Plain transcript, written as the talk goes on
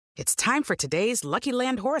It's time for today's Lucky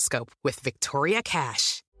Land horoscope with Victoria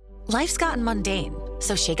Cash. Life's gotten mundane,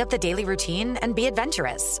 so shake up the daily routine and be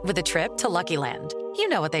adventurous with a trip to Lucky Land. You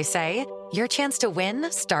know what they say, your chance to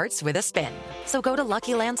win starts with a spin. So go to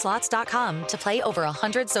LuckyLandSlots.com to play over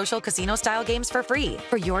 100 social casino-style games for free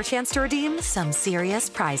for your chance to redeem some serious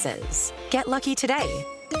prizes. Get lucky today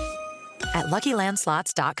at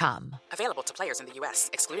LuckyLandSlots.com. Available to players in the U.S.,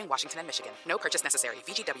 excluding Washington and Michigan. No purchase necessary.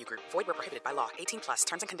 VGW Group. Void where prohibited by law. 18+.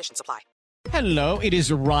 Terms and conditions apply. Hello, it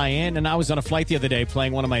is Ryan, and I was on a flight the other day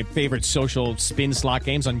playing one of my favorite social spin slot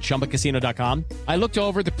games on ChumbaCasino.com. I looked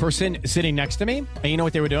over at the person sitting next to me, and you know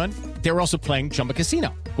what they were doing? They were also playing Chumba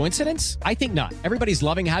Casino. Coincidence? I think not. Everybody's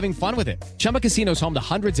loving having fun with it. Chumba Casino is home to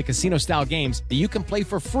hundreds of casino-style games that you can play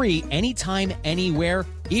for free anytime, anywhere,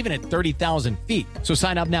 even at 30,000 feet. So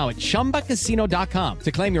sign up now at ChumbaCasino.com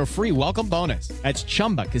to claim your free welcome bonus. That's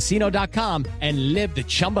ChumbaCasino.com and live the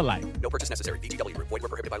Chumba life. No purchase necessary. VGW Group. Void where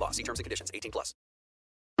prohibited by law. See terms and conditions. 18+.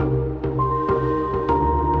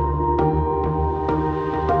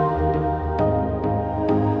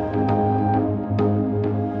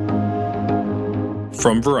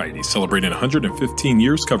 From Variety, celebrating 115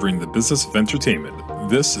 years covering the business of entertainment,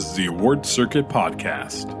 this is the Award Circuit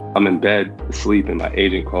Podcast. I'm in bed, asleep, and my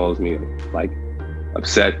agent calls me, like,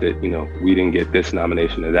 upset that, we didn't get this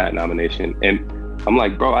nomination or that nomination. And I'm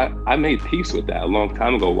like, bro, I made peace with that a long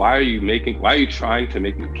time ago. Why are you trying to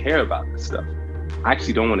make me care about this stuff? I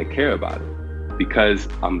actually don't want to care about it because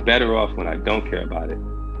I'm better off when I don't care about it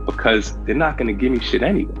because they're not going to give me shit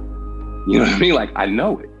anyway. You know what I mean? Like, I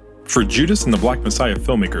know it. For Judas and the Black Messiah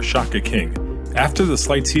filmmaker Shaka King, after the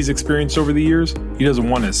slights he's experienced over the years, he doesn't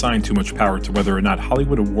want to assign too much power to whether or not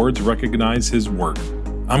Hollywood awards recognize his work.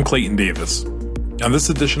 I'm Clayton Davis. On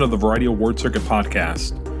this edition of the Variety Award Circuit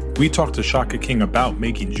Podcast, we talk to Shaka King about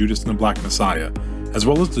making Judas and the Black Messiah, as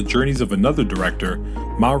well as the journeys of another director,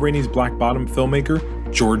 Ma Rainey's Black Bottom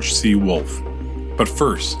filmmaker, George C. Wolfe. But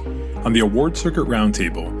first, on the Award Circuit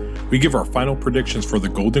Roundtable, we give our final predictions for the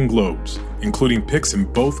Golden Globes, including picks in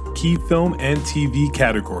both key film and TV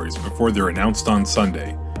categories before they're announced on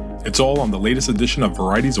Sunday. It's all on the latest edition of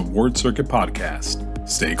Variety's Award Circuit Podcast.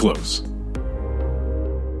 Stay close.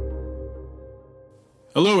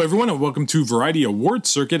 Hello, everyone, and welcome to Variety Award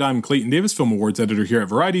Circuit. I'm Clayton Davis, Film Awards Editor here at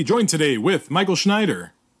Variety, joined today with Michael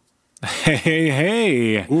Schneider.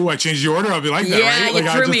 Hey. Ooh, I changed the order. I'll be like that, right?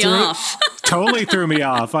 Yeah, you threw me off. Totally threw me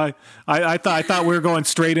off. I thought we were going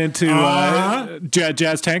straight into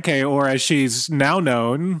Jazz Tankay, or as she's now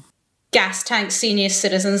known, Gas Tank Senior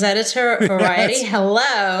Citizens Editor at Variety.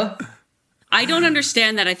 Hello. I don't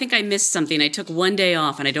understand that. I think I missed something. I took one day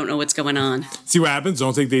off, and I don't know what's going on. See what happens?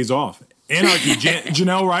 Don't take days off. Anarchy.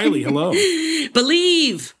 Janelle Riley, hello.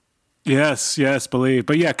 Believe. Yes, believe.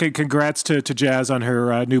 But yeah, congrats to Jazz on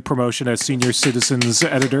her new promotion as Senior Citizens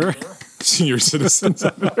Editor. Senior Citizens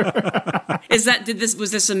Editor.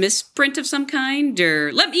 Was this a misprint of some kind?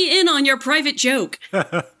 Or let me in on your private joke.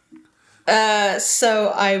 So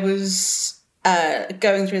I was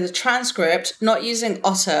going through the transcript, not using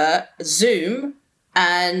Otter, Zoom,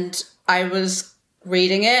 and I was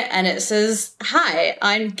reading it, and it says, "Hi,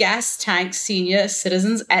 I'm Gas Tank Senior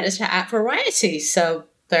Citizens Editor at Variety." So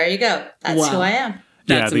there you go. That's who I am.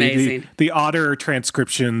 That's amazing. The Otter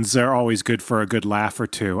transcriptions are always good for a good laugh or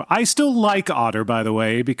two. I still like Otter, by the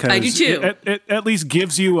way, because I do too. It at least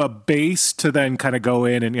gives you a base to then kind of go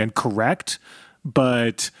in and correct.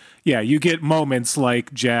 But yeah, you get moments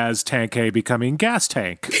like Jazz Tankay becoming Gas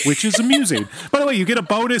Tank, which is amusing. By the way, you get a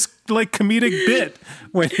bonus comedic bit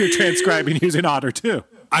when you're transcribing using Otter too.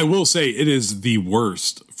 I will say it is the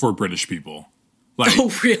worst for British people.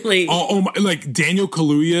 Oh, really? Oh my, Daniel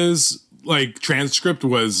Kaluuya's transcript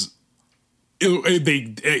was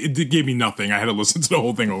it gave me nothing. I had to listen to the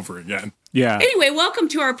whole thing over again. Yeah. Anyway, welcome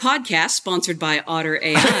to our podcast sponsored by Otter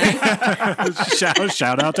AI.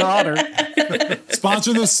 shout out to Otter.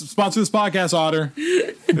 Sponsor this podcast, Otter.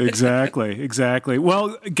 Exactly.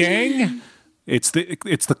 Well, gang, it's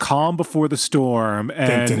the calm before the storm,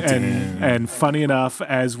 and funny enough,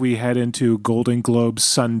 as we head into Golden Globe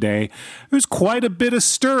Sunday, there's quite a bit of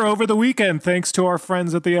stir over the weekend, thanks to our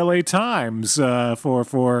friends at the LA Times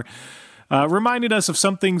for reminding us of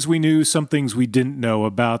some things we knew, some things we didn't know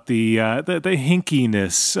about the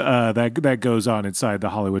hinkiness that goes on inside the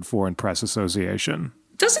Hollywood Foreign Press Association.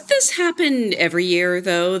 Doesn't this happen every year,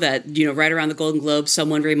 though, that, right around the Golden Globes,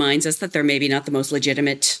 someone reminds us that they're maybe not the most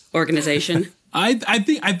legitimate organization? I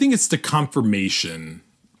think it's the confirmation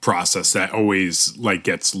process that always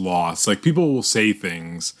gets lost. People will say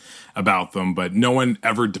things about them, but no one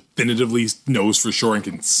ever definitively knows for sure and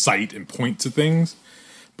can cite and point to things.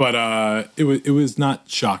 But it was not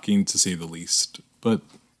shocking, to say the least. But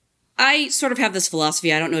I sort of have this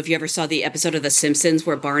philosophy. I don't know if you ever saw the episode of The Simpsons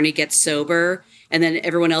where Barney gets sober and then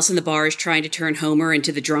everyone else in the bar is trying to turn Homer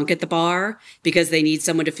into the drunk at the bar because they need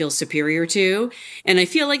someone to feel superior to. And I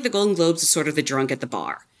feel like the Golden Globes is sort of the drunk at the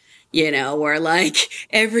bar, where like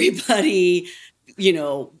everybody,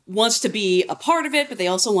 wants to be a part of it, but they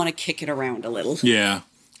also want to kick it around a little. Yeah.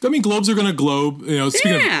 I mean, Globes are going to globe.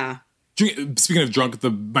 Speaking of drunk,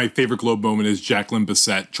 my favorite Globe moment is Jacqueline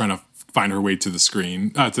Bisset trying to find her way to the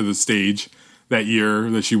screen, to the stage that year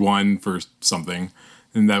that she won for something,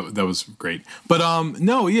 and that was great. But I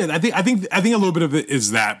think a little bit of it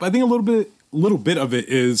is that. But I think a little bit of it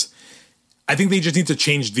is, I think they just need to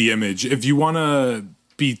change the image. If you want to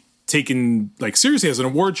be taken like seriously as an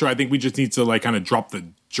award show, I think we just need to like kind of drop the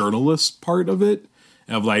journalist part of it,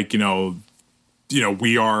 of like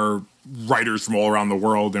we are writers from all around the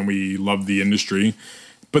world and we love the industry,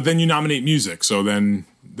 but then you nominate music, so then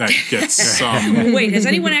that gets some. Wait, has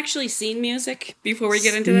anyone actually seen music before we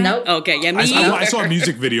get into that? Nope. Okay, yeah, me I saw a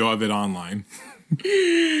music video of it online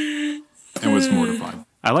and was mortified.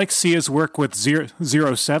 I like Sia's work with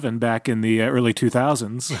 007 back in the early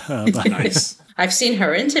 2000s. Nice. I've seen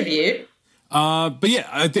her interview. But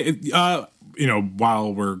yeah,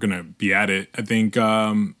 while we're gonna be at it, I think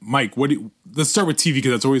Mike, let's start with TV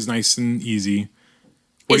because that's always nice and easy.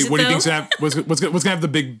 What do you think's gonna have? What's gonna have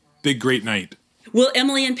the big great night? Will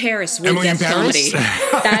Emily in Paris win Best Comedy?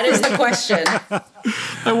 That is the question.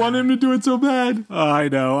 I want him to do it so bad. I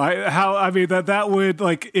know. That would,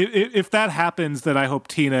 like, if that happens, then I hope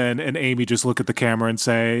Tina and Amy just look at the camera and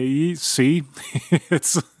say, "See,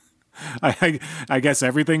 it's." I guess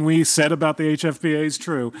everything we said about the HFPA is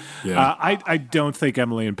true. Yeah. I don't think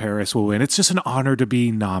Emily in Paris will win. It's just an honor to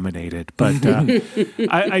be nominated. But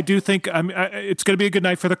I do think it's going to be a good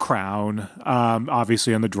night for The Crown,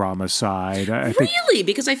 obviously on the drama side. Really?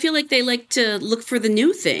 Because I feel like they like to look for the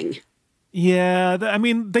new thing. Yeah, I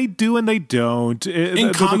mean, they do and they don't.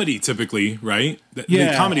 In comedy, typically, right?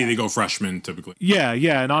 In comedy, they go freshman, typically. Yeah,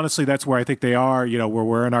 and honestly, that's where I think they are. We're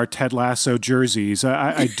wearing our Ted Lasso jerseys.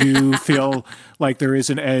 I do feel like there is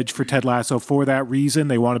an edge for Ted Lasso for that reason.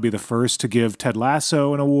 They want to be the first to give Ted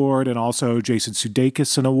Lasso an award and also Jason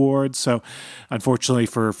Sudeikis an award. So, unfortunately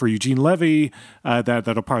for Eugene Levy,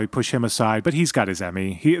 that'll probably push him aside. But he's got his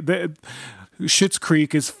Emmy. Schitt's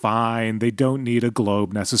Creek is fine. They don't need a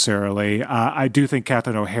Globe necessarily. I do think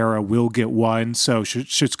Catherine O'Hara will get one, so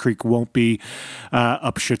Schitt's Creek won't be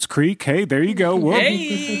up Schitt's Creek. Hey, there you go.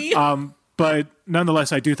 Hey. But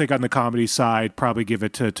nonetheless, I do think on the comedy side, probably give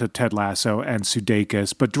it to Ted Lasso and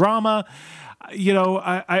Sudeikis. But drama,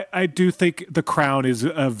 I do think The Crown is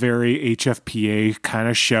a very HFPA kind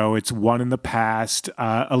of show. It's won in the past.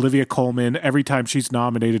 Olivia Colman, every time she's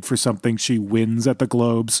nominated for something, she wins at the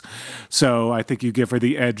Globes. So I think you give her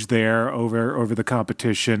the edge there over the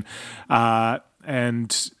competition. And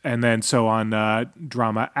then so on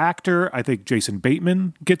drama actor, I think Jason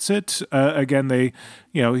Bateman gets it. Again,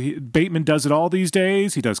 Bateman does it all these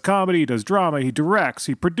days. He does comedy, he does drama, he directs,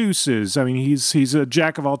 he produces. I mean, he's a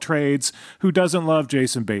jack of all trades. Who doesn't love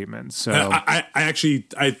Jason Bateman? So I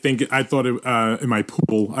thought in my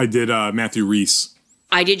pool I did Matthew Rhys.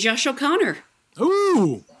 I did Josh O'Connor.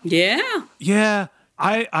 Ooh, yeah.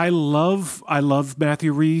 I love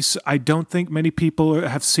Matthew Rhys. I don't think many people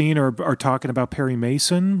have seen or are talking about Perry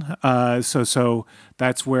Mason. So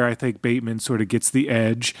that's where I think Bateman sort of gets the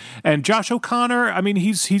edge. And Josh O'Connor, I mean,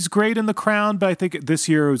 he's great in The Crown, but I think this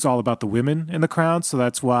year it was all about the women in The Crown. So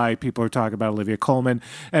that's why people are talking about Olivia Colman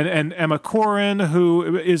and Emma Corrin,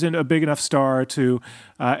 who isn't a big enough star to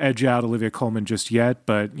edge out Olivia Colman just yet,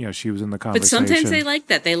 but she was in the conversation. But sometimes they like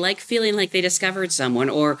that. They like feeling like they discovered someone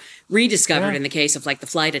or rediscovered in the case of like the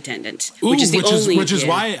flight attendant, which is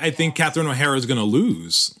why I think Catherine O'Hara is going to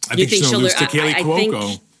lose. I think she's going to lose to Kaylee Cuoco. I think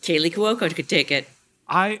Kaylee Cuoco could take it.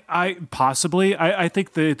 I possibly. I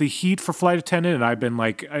think the heat for Flight Attendant, and I've been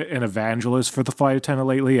like an evangelist for the Flight Attendant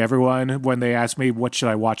lately. Everyone, when they ask me what should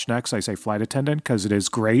I watch next, I say Flight Attendant because it is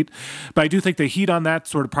great. But I do think the heat on that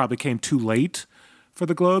sort of probably came too late for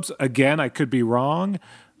the Globes. Again, I could be wrong,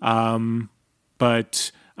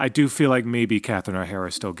 but I do feel like maybe Catherine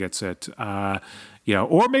O'Hara still gets it.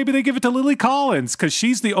 Or maybe they give it to Lily Collins because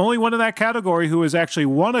she's the only one in that category who has actually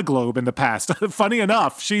won a Globe in the past. Funny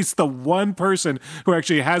enough, she's the one person who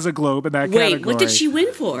actually has a Globe in that category. Wait, what did she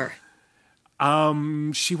win for?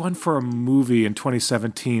 She won for a movie in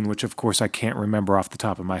 2017, which of course I can't remember off the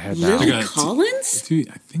top of my head now. Lily Collins?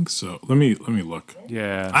 I think so. Let me look.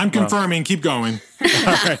 Yeah. I'm confirming. Keep going. All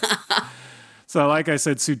right. So, like I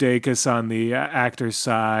said, Sudeikis on the actor's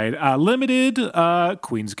side. Limited,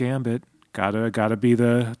 Queen's Gambit. Gotta be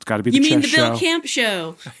the You mean chess the Bill show. Camp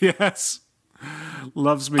show? Yes.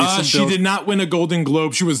 loves me some She Bill. did not win a Golden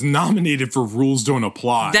Globe. She was nominated for Rules Don't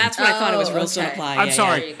Apply. That's what I thought it was. Rules Don't Apply. I'm Yeah,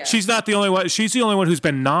 sorry. yeah. She's not the only one. She's the only one who's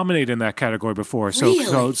been nominated in that category before. So, Really?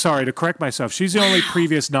 so sorry to correct myself. She's the only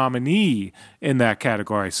previous nominee in that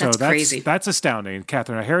category. So That's crazy. That's astounding.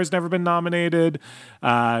 Catherine O'Hara's never been nominated.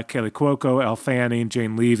 Kaylee Cuoco, Elle Fanning,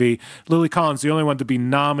 Jane Levy. Lily Collins, the only one to be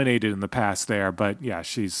nominated in the past there. But yeah,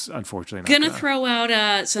 she's unfortunately not Gonna throw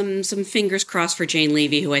out some fingers crossed for Jane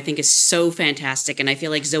Levy, who I think is so fantastic, and I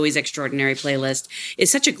feel like Zoe's Extraordinary Playlist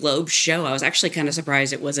is such a Globe show. I was actually kind of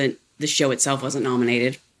surprised the show itself wasn't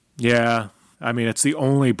nominated. Yeah. I mean, it's the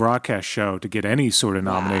only broadcast show to get any sort of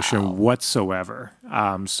nomination whatsoever.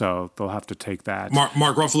 So they'll have to take that. Mark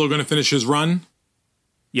Ruffalo going to finish his run?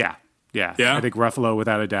 Yeah. I think Ruffalo,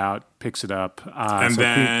 without a doubt, picks it up. And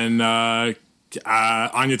then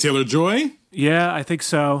Anya Taylor-Joy? Yeah, I think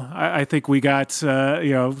so. I think we got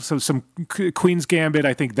some Queen's Gambit.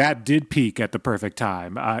 I think that did peak at the perfect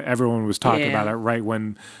time. Everyone was talking about it right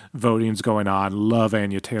when voting's going on. Love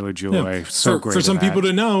Anya Taylor-Joy. Yeah. So great. For some people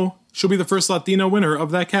to know, she'll be the first Latino winner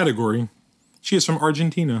of that category. She is from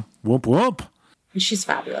Argentina. Whoop whoop. And she's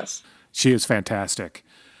fabulous. She is fantastic.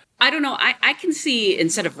 I don't know. I can see,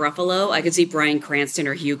 instead of Ruffalo, I could see Bryan Cranston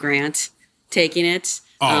or Hugh Grant taking it.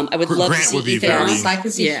 I would love Grant to see would be Ethan very- Hawke. I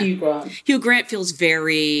can see Hugh Grant. Hugh Grant feels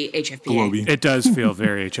very HFPA. Globy. It does feel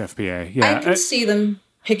very HFPA. Yeah. I can see them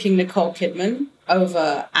picking Nicole Kidman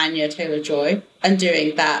over Anya Taylor-Joy and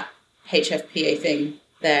doing that HFPA thing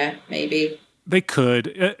there, maybe. They could,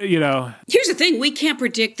 Here's the thing: we can't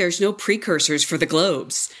predict. There's no precursors for the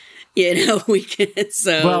Globes. We can.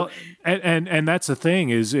 So Well, and that's the thing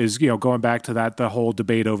is going back to that, the whole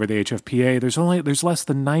debate over the HFPA. There's less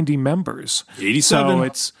than 90 members. 87. So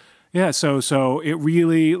it's so it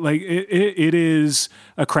really it is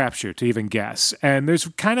a crapshoot to even guess, and there's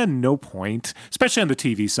kind of no point, especially on the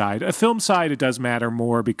TV side. A film side, it does matter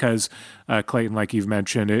more because Clayton, like you've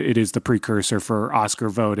mentioned, it is the precursor for Oscar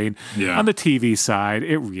voting. Yeah. On the TV side,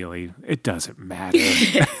 it doesn't matter.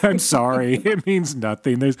 I'm sorry, it means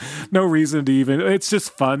nothing. There's no reason to even. It's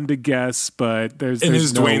just fun to guess, but there's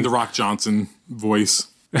his no, Dwayne The Rock Johnson voice.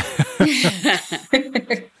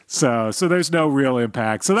 So there's no real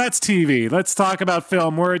impact. So that's TV. Let's talk about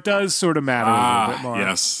film where it does sort of matter a little bit more.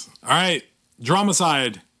 Yes. All right. Drama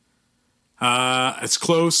side. It's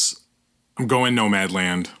close. I'm going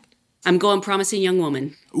Nomadland. I'm going Promising Young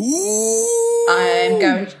Woman. Ooh. I'm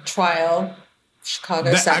going to trial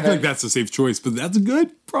Chicago 7. I feel like that's a safe choice, but that's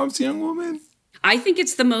good. Promising Young Woman. I think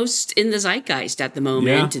it's the most in the zeitgeist at the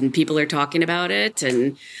moment, and people are talking about it,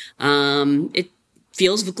 and it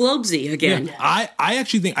feels Globesy again. Yeah. I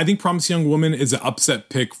think Promising Young Woman is an upset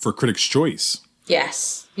pick for Critics' Choice.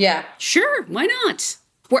 Yes. Yeah. Sure, why not?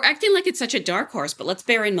 We're acting like it's such a dark horse, but let's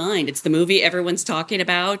bear in mind, it's the movie everyone's talking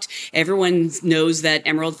about. Everyone knows that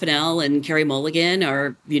Emerald Fennell and Carey Mulligan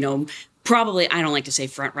are, probably, I don't like to say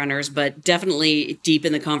front runners, but definitely deep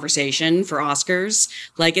in the conversation for Oscars.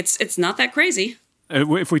 Like, it's not that crazy.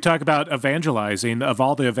 If we talk about evangelizing, of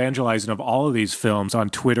all the evangelizing of all of these films on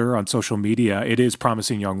Twitter, on social media, it is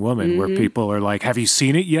Promising Young Woman, where people are like, have you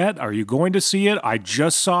seen it yet? Are you going to see it? I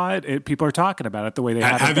just saw it. People are talking about it the way they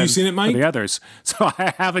haven't Have you seen it, Mike? for the others. So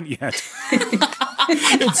I haven't yet.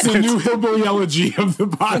 It's the new hillbilly elegy of the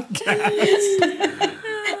podcast.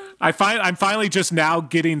 I'm finally just now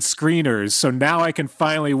getting screeners, so now I can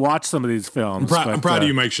finally watch some of these films. I'm proud of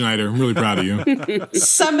you, Mike Schneider. I'm really proud of you.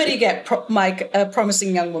 Somebody get Mike a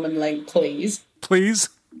Promising Young Woman link, please. Please?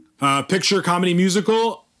 Picture, comedy,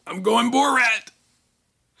 musical. I'm going Borat.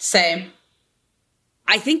 Same.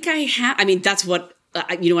 I think I have. I mean, that's what,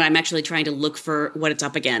 what I'm actually trying to look for what it's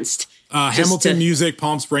up against. Hamilton music,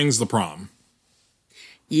 Palm Springs, The Prom.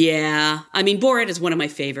 Yeah. I mean, Borat is one of my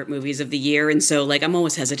favorite movies of the year. And so, I'm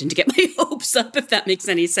always hesitant to get my hopes up, if that makes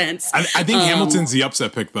any sense. I think Hamilton's the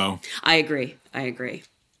upset pick, though. I agree.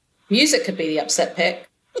 Music could be the upset pick.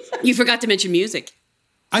 You forgot to mention music.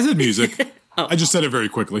 I said music. I just said it very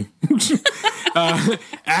quickly.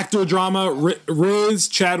 Actor drama, Riz,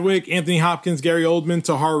 Chadwick, Anthony Hopkins, Gary Oldman,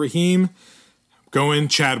 Tahar Rahim. Going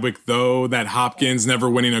Chadwick, though. That Hopkins never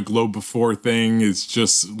winning a Globe before thing is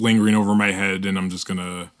just lingering over my head, and I'm just going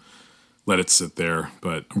to let it sit there.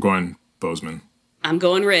 But I'm going Boseman. I'm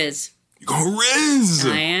going Riz. You're going Riz!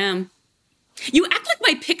 I am. You act like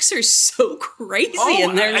my picks are so crazy,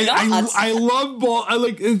 and they're not. I love ball.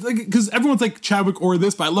 Because everyone's like Chadwick or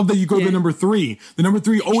this, but I love that you go to the number 3. The number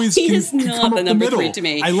 3 always He can is not come the up number the middle. 3 to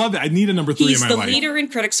me. I love it. I need a number 3 He's in my the life. leader in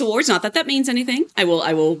Critics Awards. Not that means anything. I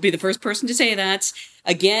will be the first person to say that.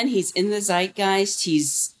 Again, he's in the zeitgeist.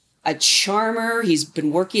 He's a charmer. He's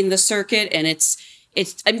been working the circuit, and it's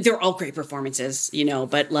they're all great performances,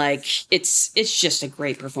 but like it's just a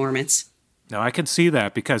great performance. No, I can see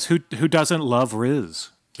that because who doesn't love Riz?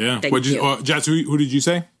 Yeah. Thank you. Jazz, who did you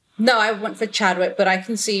say? No, I went for Chadwick, but I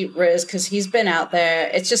can see Riz because he's been out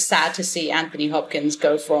there. It's just sad to see Anthony Hopkins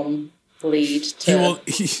go from lead to...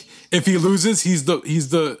 If he loses, he's the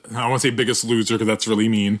I don't want to say biggest loser because that's really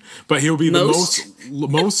mean, but he'll be the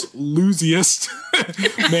most losiest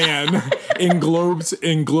man in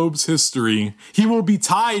Globes history. He will be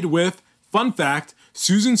tied with, fun fact,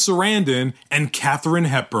 Susan Sarandon and Katharine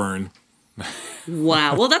Hepburn.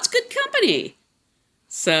 Wow. Well, that's good company.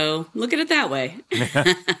 So look at it that way.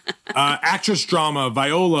 Actress drama: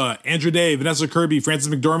 Viola, Andra Day, Vanessa Kirby,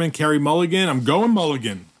 Frances McDormand, Carey Mulligan. I'm going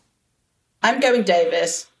Mulligan. I'm going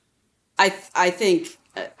Davis. I think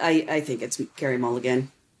it's Carey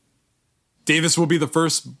Mulligan. Davis will be the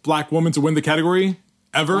first Black woman to win the category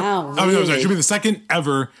ever. Wow, really? Oh, no, sorry. She'll be the second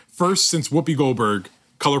ever, first since Whoopi Goldberg.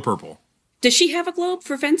 Color Purple. Does she have a Globe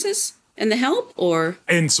for Fences and The Help, or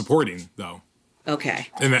in supporting though? Okay.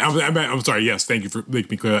 And then, I'm sorry. Yes, thank you for making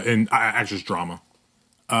me clear. In actress drama.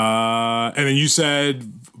 And then you said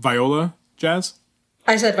Viola, Jazz?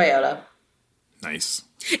 I said Viola. Nice.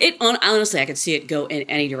 Honestly, I could see it go in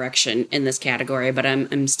any direction in this category, but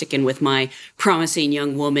I'm sticking with my promising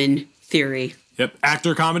young woman theory. Yep.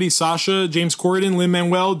 Actor comedy: Sasha, James Corden,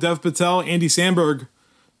 Lin-Manuel, Dev Patel, Andy Samberg.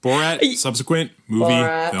 Borat, subsequent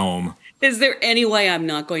movie, film. Is there any way I'm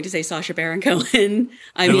not going to say Sacha Baron Cohen?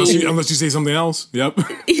 Unless you say something else. Yep.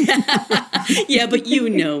 Yeah, but you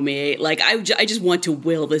know me. Like, I just want to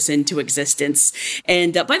will this into existence.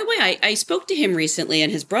 And by the way, I spoke to him recently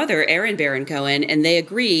and his brother, Aaron Baron Cohen, and they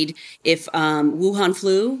agreed if Wuhan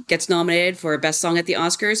Flu gets nominated for Best Song at the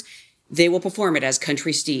Oscars, they will perform it as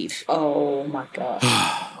Country Steve. Oh, my God.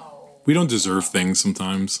 We don't deserve things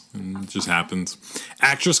sometimes, and it just happens.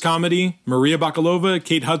 Actress comedy: Maria Bakalova,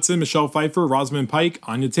 Kate Hudson, Michelle Pfeiffer, Rosamund Pike,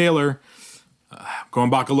 Anya Taylor. Going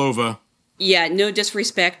Bakalova. Yeah, no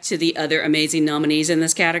disrespect to the other amazing nominees in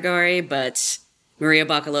this category, but Maria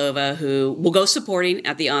Bakalova, who will go supporting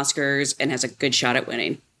at the Oscars and has a good shot at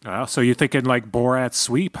winning. So you're thinking like Borat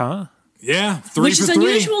sweep, huh? Yeah, which is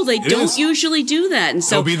unusual. They don't usually do that, and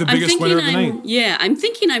so it'll be the biggest winner of the night. Yeah, I'm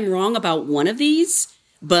thinking I'm wrong about one of these.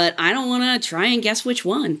 But I don't want to try and guess which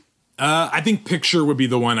one. I think picture would be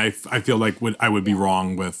the one I feel like I would be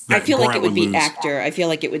wrong with. I feel like it would be actor. I feel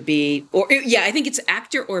like it would be, I think it's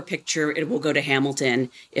actor or picture. It will go to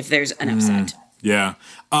Hamilton if there's an upset. Yeah.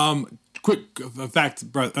 Quick fact,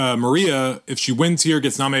 Maria, if she wins here,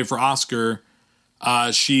 gets nominated for Oscar,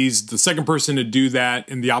 she's the second person to do that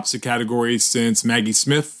in the opposite category since Maggie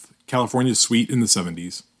Smith, California Suite in the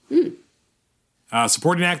 70s.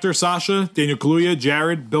 Supporting actor: Sasha, Daniel Kaluuya,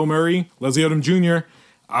 Jared, Bill Murray, Leslie Odom Jr.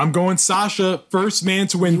 I'm going Sasha, first man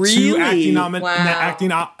to win two acting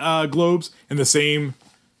Globes in the same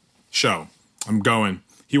show. I'm going.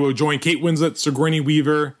 He will join Kate Winslet, Sigourney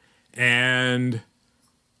Weaver, and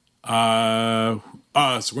Sigourney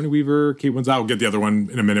Weaver, Kate Winslet. I'll get the other one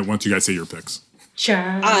in a minute once you guys say your picks. Sure.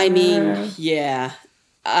 I mean, yeah.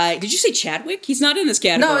 Did you say Chadwick? He's not in this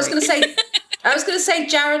category. No, I was going to say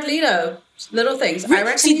Jared Leto. Little things. I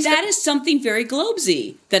reckon see, that is something very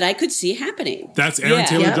Globesy that I could see happening. That's Aaron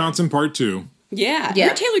Taylor Johnson Part 2. Yeah.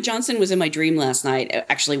 Aaron Taylor Johnson was in my dream last night.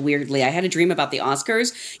 Actually, weirdly, I had a dream about the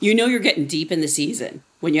Oscars. You know you're getting deep in the season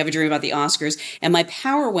when you have a dream about the Oscars. And my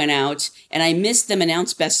power went out, and I missed them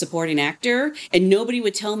announce Best Supporting Actor, and nobody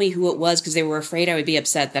would tell me who it was because they were afraid I would be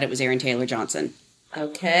upset that it was Aaron Taylor Johnson.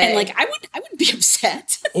 Okay. And like I would be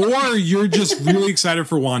upset. Or you're just really excited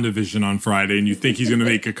for WandaVision on Friday, and you think he's going to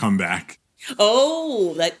make a comeback.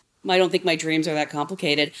 Oh, I don't think my dreams are that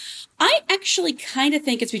complicated. I actually kind of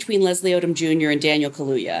think it's between Leslie Odom Jr. and Daniel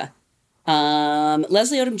Kaluuya.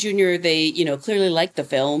 Leslie Odom Jr., they, clearly liked the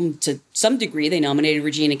film. To some degree, they nominated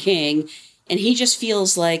Regina King. And he just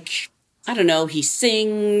feels like, I don't know, he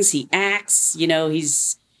sings, he acts, he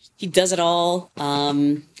does it all.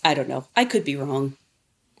 I don't know. I could be wrong.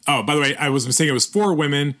 Oh, by the way, I was mistaken. It was 4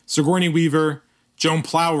 women: Sigourney Weaver, Joan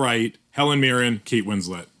Plowright, Helen Mirren, Kate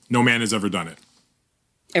Winslet. No man has ever done it.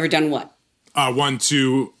 Ever done what? Won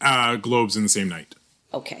 2 Globes in the same night.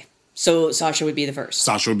 Okay. So Sasha would be the first.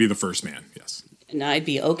 Sasha would be the first man, yes. And I'd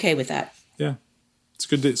be okay with that. Yeah. It's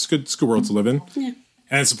good world to live in. Yeah.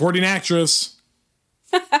 And supporting actress: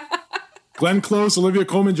 Glenn Close, Olivia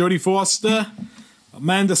Colman, Jodie Foster,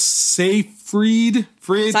 Amanda Seyfried,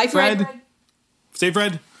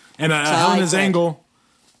 and Helena Zengel.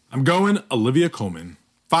 I'm going Olivia Colman.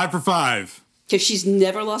 5 for 5. Because she's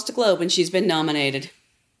never lost a Globe and she's been nominated.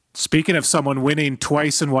 Speaking of someone winning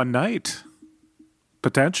twice in one night,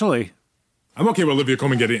 potentially. I'm okay with Olivia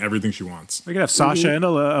Colman getting everything she wants. We could have Sasha and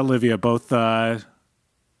Olivia both those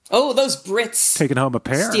Brits taking home a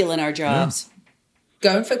pair. stealing our jobs.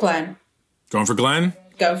 Yeah. Going for Glenn. Going for Glenn?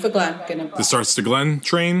 Going for Glenn. This starts the Glenn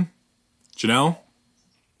train. Janelle?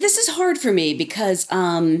 This is hard for me because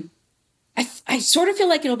I sort of feel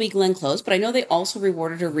like it'll be Glenn Close, but I know they also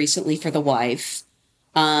rewarded her recently for The Wife.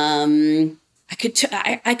 I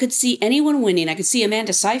could see anyone winning. I could see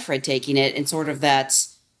Amanda Seyfried taking it, and sort of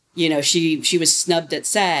that's, she was snubbed at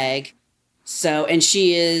SAG, so, and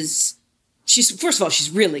she's first of all, she's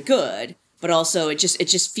really good, but also it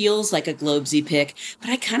just feels like a Globesy pick. But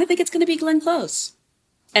I kind of think it's going to be Glenn Close.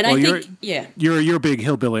 And you're a big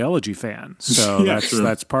Hillbilly Elegy fan, so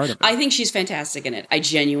that's part of it. I think she's fantastic in it. I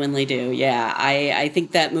genuinely do. Yeah, I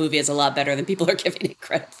think that movie is a lot better than people are giving it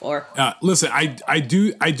credit for. Listen, I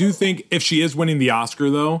do think if she is winning the Oscar,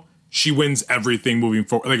 though, she wins everything moving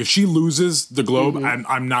forward. Like if she loses the Globe,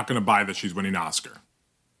 I'm not going to buy that she's winning an Oscar.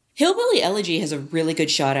 Hillbilly Elegy has a really good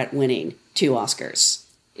shot at winning 2 Oscars.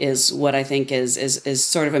 Is what I think is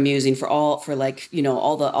sort of amusing all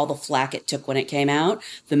the flack it took when it came out.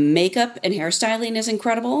 The makeup and hairstyling is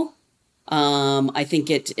incredible. I think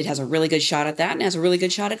it has a really good shot at that, and has a really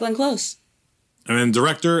good shot at Glenn Close. And then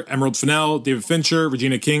director, Emerald Fennell, David Fincher,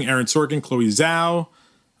 Regina King, Aaron Sorkin, Chloe Zhao.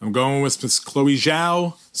 I'm going with Miss Chloe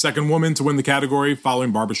Zhao, second woman to win the category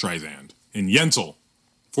following Barbra Streisand. In Yentl,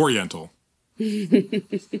 for Yentl.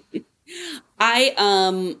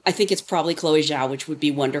 I think it's probably Chloe Zhao, which would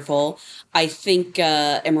be wonderful. I think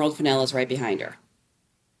Emerald Fennell is right behind her.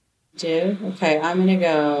 Okay, I'm going to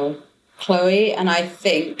go Chloe, and I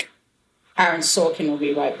think Aaron Sorkin will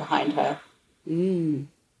be right behind her.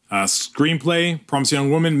 Screenplay, Promising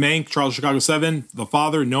Young Woman, Mank, Charles Chicago 7, The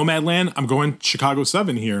Father, Nomadland. I'm going Chicago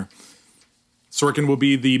 7 here. Sorkin will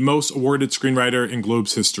be the most awarded screenwriter in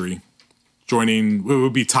Globe's history. It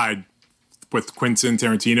would be tied with Quentin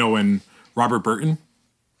Tarantino and Robert Burton.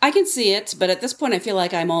 I can see it, but at this point I feel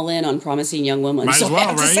like I'm all in on Promising Young Woman. Might as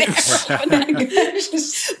well, right?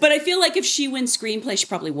 But I feel like if she wins screenplay, she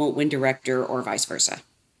probably won't win director or vice versa.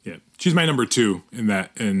 Yeah, she's my number 2 in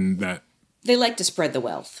that. They like to spread the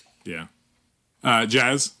wealth. Yeah.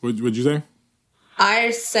 Jazz, what'd you say?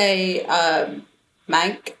 I say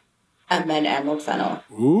Mank and then Emerald Fennell.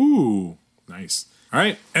 Ooh, nice. All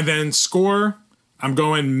right, and then score, I'm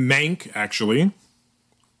going Mank, actually.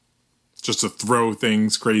 Just to throw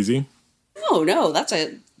things crazy. Oh, no, that's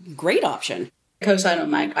a great option. Co-sign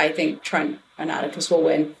on Mank. I think Trent and Atticus will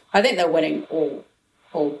win. I think they're winning all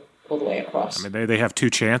the way across. I mean, they have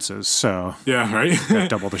 2 chances, so... Yeah, right?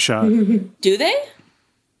 Got double the shot. Do they?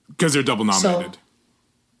 Because they're double nominated. Soul.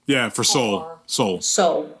 Yeah, for Soul.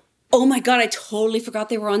 Soul. Oh my God, I totally forgot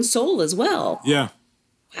they were on Soul as well. Yeah.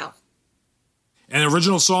 Wow. And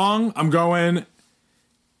original song, I'm going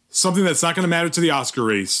something that's not going to matter to the Oscar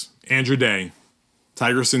race. Andrew Day,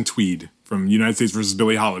 Tigress and Tweed from United States versus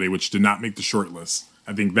Billie Holiday, which did not make the short list.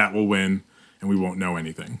 I think that will win, and we won't know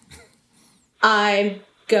anything. I'm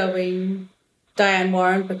going Diane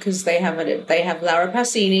Warren because they have Laura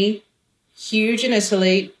Pausini, huge in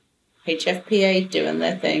Italy, HFPA doing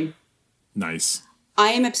their thing. Nice. I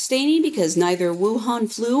am abstaining because neither Wuhan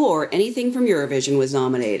Flu or anything from Eurovision was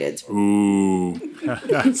nominated. Ooh,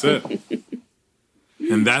 that's it.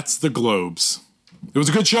 And that's the Globes. It was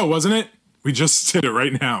a good show, wasn't it? We just did it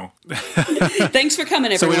right now. Thanks for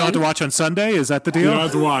coming, everyone. So we don't have to watch on Sunday? Is that the deal? You don't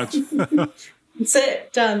have to watch. That's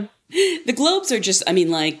it. Done. The Globes are just,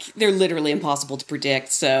 they're literally impossible to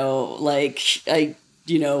predict. So,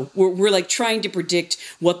 we're trying to predict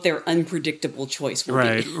what their unpredictable choice will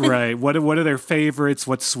be. Right. What are their favorites?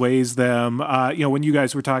 What sways them? When you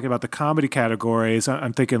guys were talking about the comedy categories,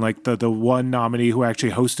 I'm thinking like the one nominee who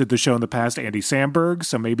actually hosted the show in the past, Andy Samberg.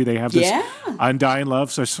 So maybe they have this undying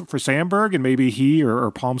love for Samberg, and maybe he or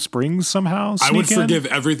Palm Springs somehow. I would forgive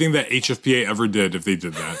everything that HFPA ever did if they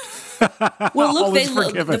did that. Well, look,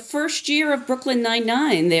 the first year of Brooklyn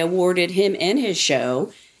Nine-Nine, they awarded him and his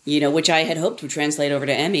show, which I had hoped would translate over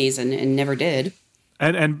to Emmys and never did.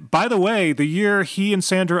 And by the way, the year he and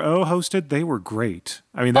Sandra Oh hosted, they were great.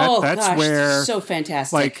 I mean, that's where so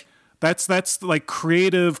fantastic. That's like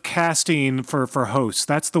creative casting for hosts.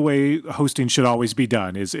 That's the way hosting should always be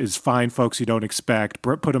done. Is find folks you don't expect,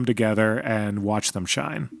 put them together, and watch them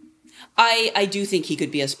shine. I do think he could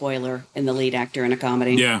be a spoiler in the lead actor in a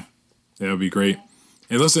comedy. Yeah, that would be great.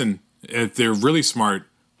 And listen, if they're really smart,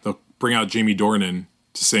 they'll bring out Jamie Dornan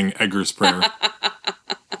to sing Edgar's Prayer.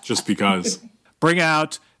 Just because. Bring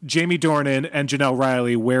out Jamie Dornan and Janelle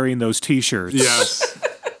Riley wearing those T-shirts. Yes.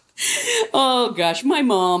 Oh, gosh. My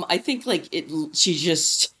mom, I think, she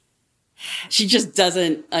just... She just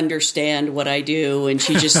doesn't understand what I do, and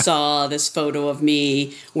she just saw this photo of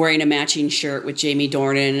me wearing a matching shirt with Jamie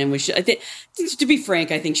Dornan, and was, I think, to be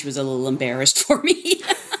frank, I think she was a little embarrassed for me.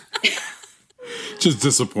 Just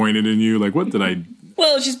disappointed in you. Like, what did I...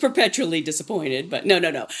 Well, she's perpetually disappointed, but no.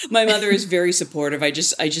 My mother is very supportive. I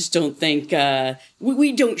just don't think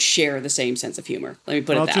we don't share the same sense of humor. Let me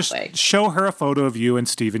put it that way. Show her a photo of you and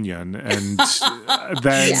Steven Yeun, and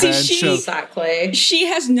then exactly. She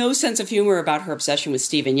has no sense of humor about her obsession with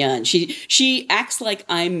Steven Yeun. She acts like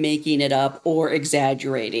I'm making it up or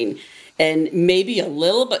exaggerating, and maybe a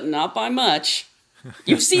little, but not by much.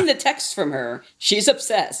 You've seen the text from her. She's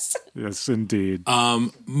obsessed. Yes, indeed.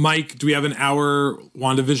 Mike, do we have an hour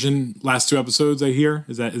WandaVision last 2 episodes, I hear?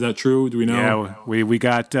 Is that true? Do we know? Yeah, we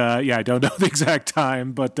got, I don't know the exact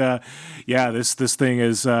time, but this thing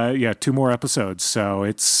is, 2 more episodes. So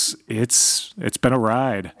it's been a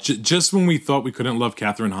ride. Just when we thought we couldn't love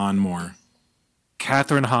Catherine Hahn more.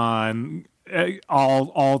 Catherine Hahn,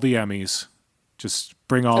 all the Emmys. Just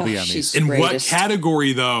bring all the Emmys. In what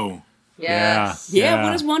category, though? Yeah.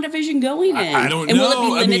 What is WandaVision going in? I don't know. And will it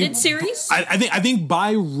be limited series? I think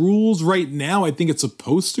by rules right now, I think it's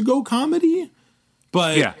supposed to go comedy,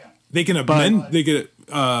 but they can amend. They could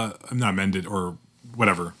not amend it or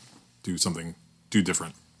whatever. Do something. Do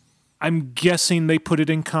different. I'm guessing they put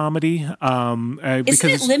it in comedy. Isn't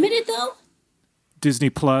it limited though?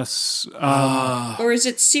 Disney Plus, or is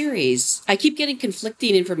it series? I keep getting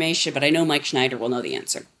conflicting information, but I know Mike Schneider will know the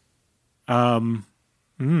answer.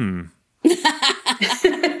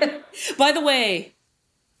 By the way,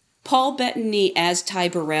 Paul Bettany as Ty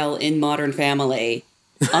Burrell in Modern Family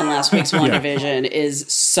on last week's WandaVision is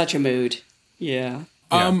such a mood. Yeah.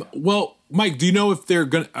 Well, Mike, do you know if they're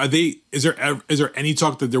gonna? Is there any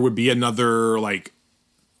talk that there would be another like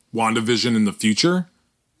WandaVision in the future?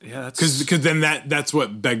 Yeah, because then that's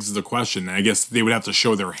what begs the question. I guess they would have to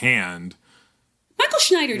show their hand. Michael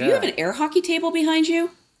Schneider, do you have an air hockey table behind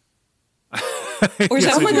you? Or is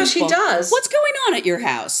that oh my gosh, he does. What's going on at your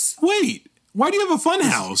house? Wait, why do you have a fun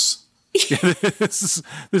house? This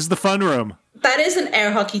is the fun room. That is an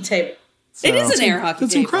air hockey table. It is an air hockey table.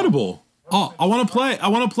 That's incredible. Oh, I want to play. I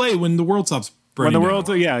want to play when the world stops burning. When the world,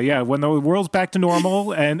 when the world's back to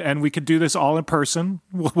normal and we could do this all in person,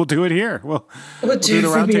 we'll do it here. We'll do the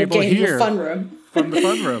round table here. Fun room. From the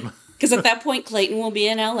fun room. Because at that point, Clayton will be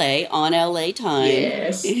in LA on LA time.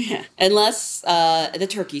 Yes. Yeah. Unless the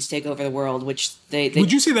turkeys take over the world, which they...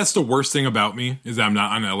 Would you say that's the worst thing about me, is that I'm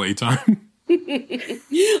not on LA time?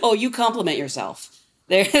 Oh, you compliment yourself.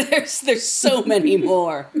 There's so many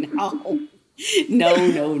more.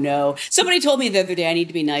 No. Somebody told me the other day I need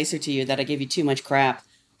to be nicer to you, that I give you too much crap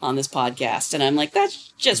on this podcast. And I'm like,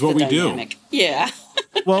 that's just what the we dynamic. Do. Yeah.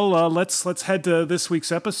 Well, let's head to this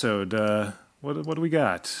week's episode. What do we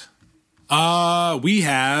got? We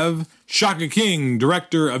have Shaka King,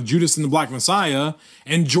 director of Judas and the Black Messiah,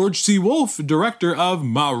 and George C. Wolfe, director of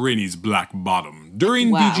Ma Rainey's Black Bottom,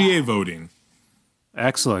 during BGA voting.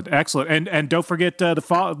 Excellent. And don't forget,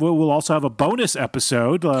 we'll also have a bonus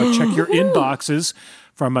episode. Check your inboxes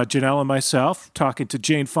from Janelle and myself, talking to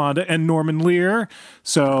Jane Fonda and Norman Lear.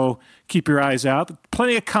 So keep your eyes out.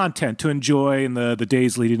 Plenty of content to enjoy in the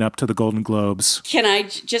days leading up to the Golden Globes. Can I,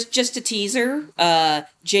 just a teaser,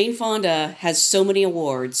 Jane Fonda has so many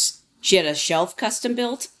awards. She had a shelf custom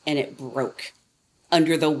built, and it broke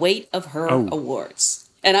under the weight of her awards.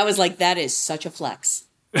 And I was like, that is such a flex.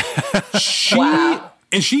 Wow.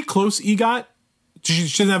 Is she close, EGOT? She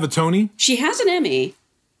doesn't have a Tony? She has an Emmy.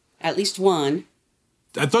 At least one.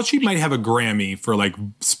 I thought she might have a Grammy for, like,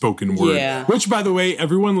 spoken word. Yeah. Which, by the way,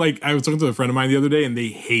 everyone, like, I was talking to a friend of mine the other day, and they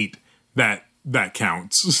hate that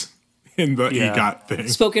counts in the EGOT thing.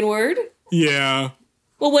 Spoken word? Yeah.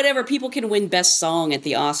 Well, whatever. People can win Best Song at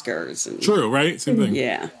the Oscars. And, true, right? Same thing.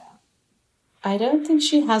 Yeah. I don't think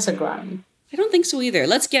she has a Grammy. I don't think so either.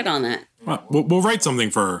 Let's get on that. Well, we'll write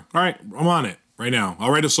something for her. All right, I'm on it right now.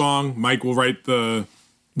 I'll write a song. Mike will write the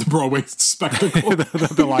Broadway spectacle.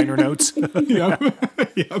 the liner notes.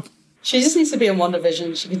 Yep. She just needs to be in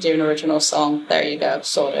WandaVision. She could do an original song. There you go.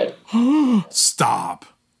 Sorted. Stop.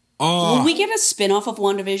 Oh. Will we get a spin-off of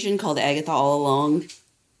WandaVision called Agatha All Along?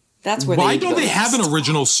 That's where Why don't they have an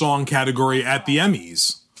original song category at the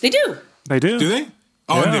Emmys? They do. They do. Do they?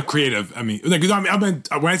 Oh, and the creative. I mean, like,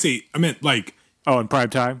 I meant like. Oh, in prime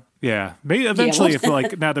time. Yeah, maybe eventually, if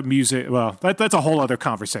like now the music. Well, that's a whole other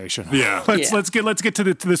conversation. Yeah. Let's get to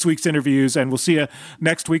this week's interviews, and we'll see you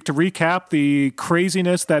next week to recap the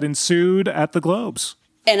craziness that ensued at the Globes.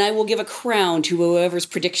 And I will give a crown to whoever's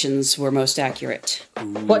predictions were most accurate.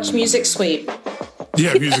 Watch Music Sweep.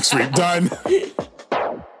 Yeah, Music Sweep. Done.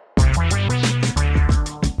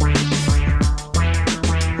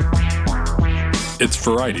 It's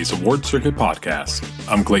Variety's Award Circuit podcast.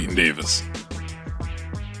 I'm Clayton Davis.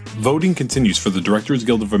 Voting continues for the Directors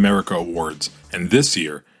Guild of America Awards, and this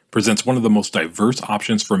year presents one of the most diverse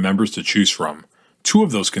options for members to choose from. Two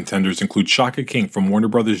of those contenders include Shaka King from Warner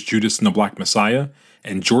Brothers' Judas and the Black Messiah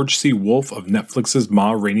and George C. Wolfe of Netflix's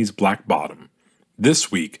Ma Rainey's Black Bottom.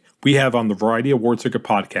 This week, we have on the Variety Award Circuit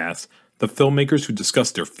podcast the filmmakers who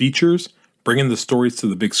discuss their features, bringing the stories to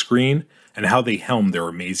the big screen, and how they helm their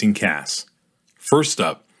amazing casts. First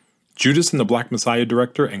up, Judas and the Black Messiah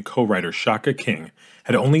director and co-writer Shaka King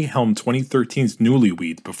had only helmed 2013's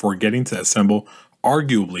Newlyweds before getting to assemble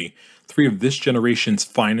arguably three of this generation's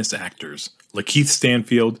finest actors, Lakeith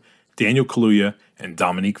Stanfield, Daniel Kaluuya, and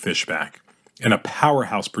Dominique Fishback, and a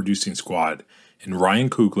powerhouse producing squad in Ryan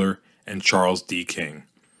Coogler and Charles D. King.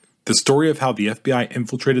 The story of how the FBI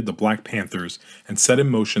infiltrated the Black Panthers and set in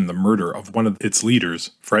motion the murder of one of its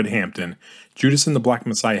leaders, Fred Hampton, Judas and the Black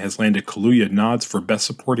Messiah has landed Kaluuya nods for Best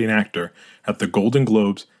Supporting Actor at the Golden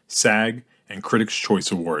Globes, SAG, and Critics'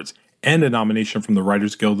 Choice Awards, and a nomination from the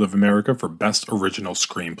Writers Guild of America for Best Original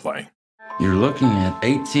Screenplay. You're looking at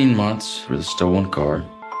 18 months for the stolen car,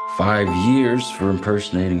 5 years for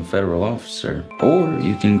impersonating a federal officer, or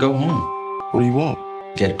you can go home. What do you want?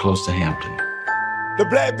 Get close to Hampton. The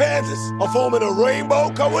Black Panthers are forming a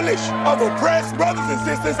rainbow coalition of oppressed brothers and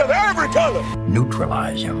sisters of every color.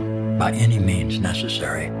 Neutralize him by any means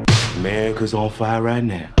necessary. America's on fire right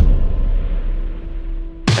now.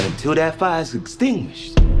 And until that fire is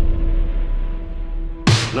extinguished,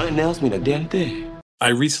 nothing else means a damn thing. I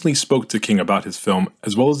recently spoke to King about his film,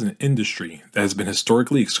 as well as an industry that has been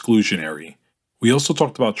historically exclusionary. We also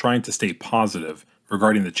talked about trying to stay positive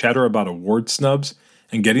regarding the chatter about award snubs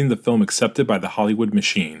and getting the film accepted by the Hollywood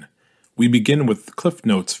machine. We begin with the Cliff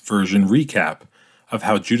Notes version recap of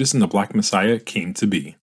how Judas and the Black Messiah came to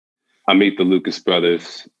be. I meet the Lucas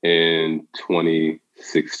brothers in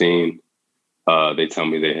 2016. They tell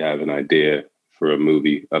me they have an idea for a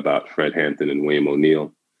movie about Fred Hampton and William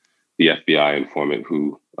O'Neill, the FBI informant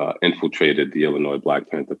who infiltrated the Illinois Black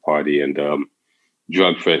Panther Party and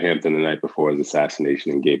drugged Fred Hampton the night before his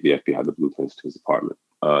assassination and gave the FBI the blueprints to his apartment.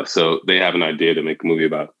 So they have an idea to make a movie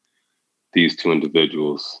about these two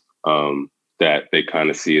individuals that they kind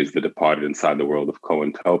of see as the departed inside the world of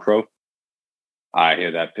COINTELPRO. I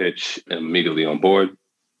hear that pitch immediately on board.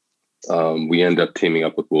 We end up teaming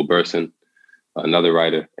up with Will Burson, another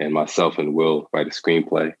writer, and myself and Will write a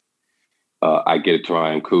screenplay. I get it to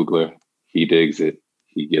Ryan Coogler. He digs it.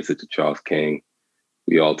 He gives it to Charles King.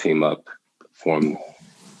 We all team up, form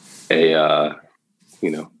a,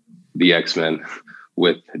 the X-Men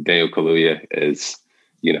with Daniel Kaluuya as,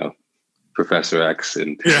 Professor X,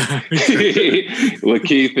 and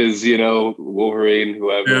Lakeith is, Wolverine,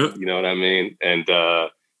 whoever, you know what I mean? And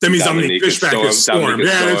that means Dominique Fishback is Storm.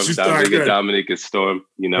 Dominique is Storm,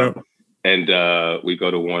 and we go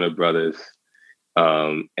to Warner Brothers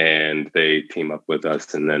and they team up with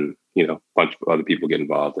us, and then, a bunch of other people get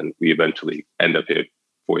involved, and we eventually end up here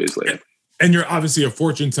 4 years later. And you're obviously a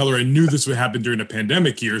fortune teller and knew this would happen during a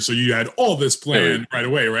pandemic year. So you had all this planned right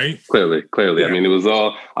away, right? Clearly. Yeah. I mean, it was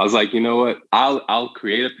all, I was like, you know what? I'll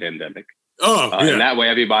create a pandemic. And that way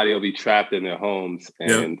everybody will be trapped in their homes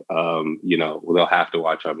and, they'll have to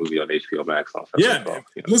watch our movie on HBO Max. On February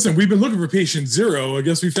 12th, Listen, we've been looking for Patient Zero. I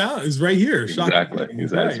guess we found it's right here. Exactly.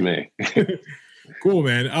 That's me. Cool,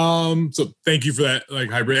 man. So thank you for that. Like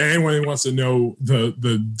hybrid. Anyone who wants to know a little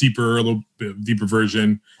bit deeper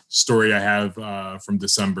version story I have from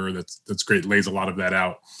December, that's great. Lays a lot of that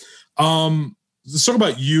out. Let's talk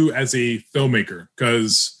about you as a filmmaker,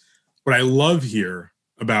 because what I love here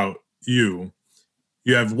about you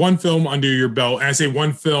have one film under your belt. And I say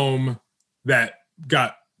one film that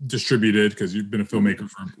got distributed because you've been a filmmaker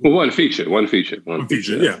for one feature.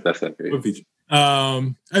 Yeah, that's that. One feature.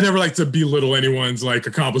 I never like to belittle anyone's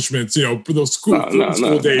accomplishments, for those school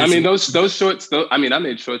days. I mean, those shorts. I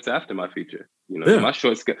made shorts after my feature. My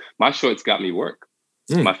shorts got me work.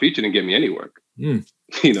 My feature didn't get me any work. You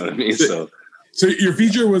know what I mean? So your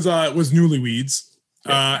feature was Newlyweds,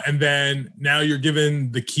 and then now you're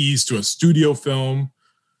given the keys to a studio film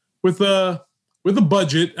with a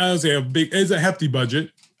budget. I would say it's a hefty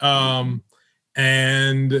budget, and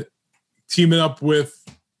teaming up with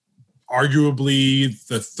arguably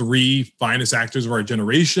the three finest actors of our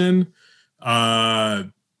generation,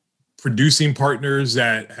 producing partners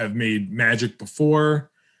that have made magic before.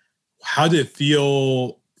 How did it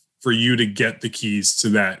feel for you to get the keys to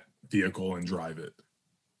that vehicle and drive it?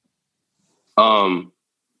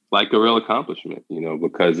 Like a real accomplishment,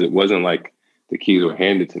 because it wasn't like the keys were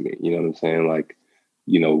handed to me. You know what I'm saying? Like,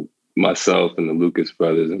 myself and the Lucas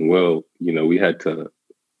brothers and Will, we had to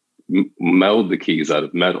meld the keys out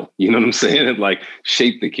of metal. You know what I'm saying? And like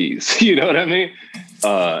shape the keys. You know what I mean?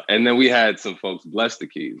 And then we had some folks bless the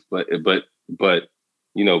keys, but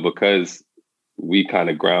you know, because we kind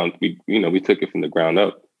of we took it from the ground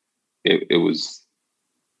up. It was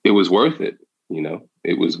worth it. You know,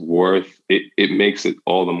 it was worth it. It makes it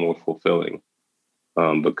all the more fulfilling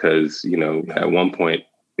because, you know, at one point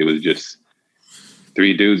it was just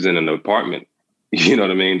 3 dudes in an apartment, you know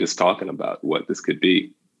what I mean? Just talking about what this could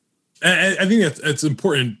be. I think that's an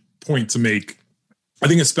important point to make. I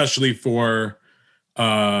think especially for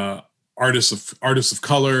artists of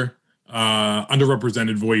color,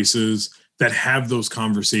 underrepresented voices that have those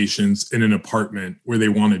conversations in an apartment where they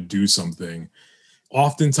want to do something.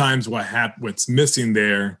 Oftentimes what's missing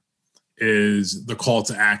there is the call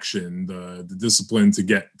to action, the discipline to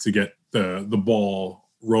get the ball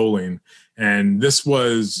rolling. And this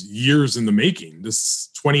was years in the making. This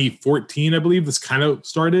 2014, I believe, this kind of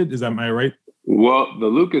started. Am I right? Well, the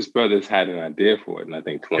Lucas brothers had an idea for it in, I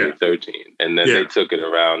think, 2013. Yeah. And then they took it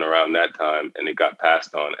around that time and it got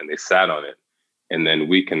passed on and they sat on it. And then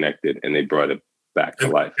we connected and they brought it back to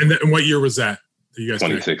life. And what year was that? You guys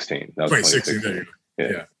 2016. That was 2016.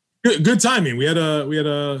 Yeah. Good timing. We had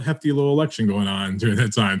a hefty little election going on during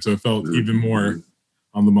that time. So it felt even more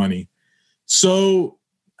on the money. So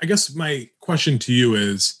I guess my question to you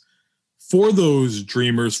is, for those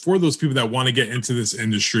dreamers, for those people that want to get into this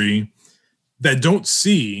industry, that don't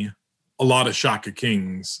see a lot of Shaka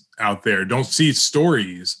Kings out there, don't see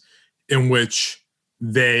stories in which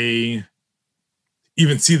they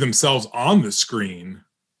even see themselves on the screen,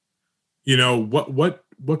 you know,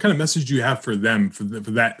 what kind of message do you have for them, for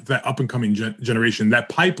that up and coming generation, that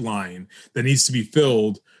pipeline that needs to be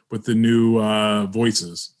filled with the new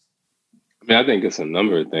voices? I mean, I think it's a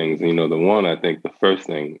number of things. You know, the first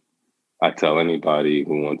thing I tell anybody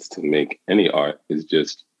who wants to make any art is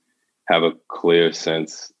just have a clear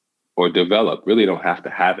sense, or develop, really don't have to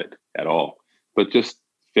have it at all, but just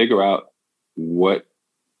figure out what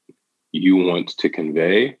you want to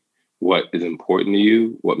convey, what is important to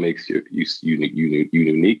you, what makes you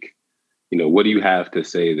unique. You know, what do you have to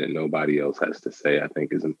say that nobody else has to say, I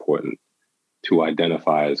think is important to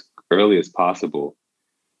identify as early as possible.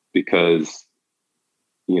 Because,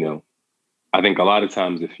 you know, I think a lot of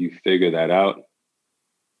times if you figure that out,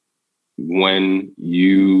 when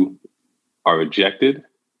you are rejected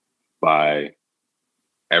by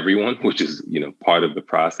everyone, which is, you know, part of the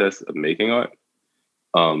process of making art,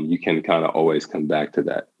 you can kind of always come back to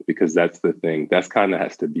that, because that's the thing. That's kind of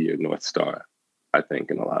has to be your North Star, I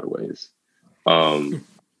think, in a lot of ways.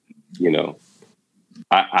 You know,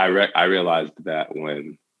 I realized that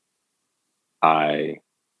when I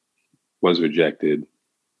was rejected,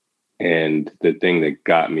 and the thing that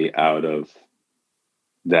got me out of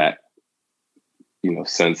that, you know,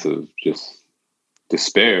 sense of just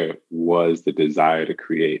despair was the desire to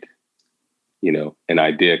create. You know, an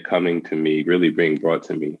idea coming to me, really being brought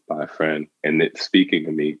to me by a friend, and it speaking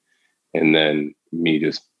to me, and then me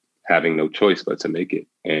just having no choice but to make it,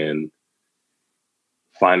 and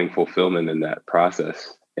finding fulfillment in that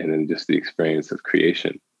process, and then just the experience of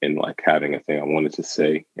creation, and like having a thing I wanted to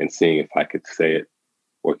say and seeing if I could say it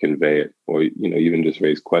or convey it, or, you know, even just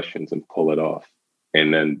raise questions and pull it off,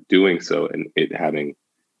 and then doing so, and it having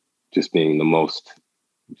just being the most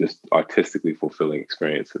just artistically fulfilling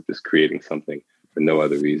experience of just creating something for no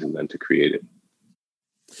other reason than to create it.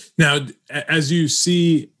 Now, as you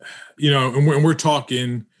see, you know, and we're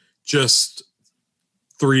talking just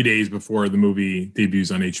 3 days before the movie debuts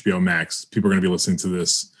on HBO Max. People are going to be listening to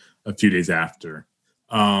this a few days after.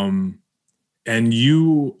 And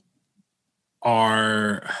you're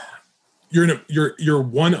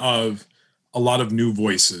one of a lot of new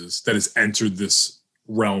voices that has entered this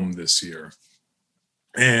realm this year.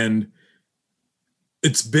 And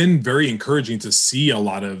it's been very encouraging to see a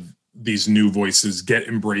lot of these new voices get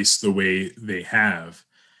embraced the way they have.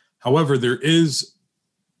 However, there is,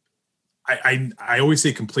 I always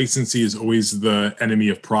say complacency is always the enemy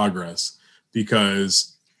of progress,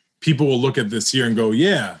 because people will look at this year and go,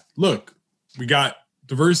 yeah, look, we got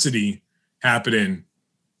diversity happening.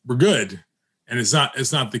 We're good. And it's not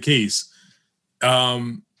the case.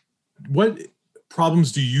 What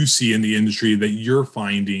problems do you see in the industry that you're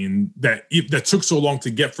finding that took so long to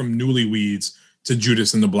get from Newlyweds to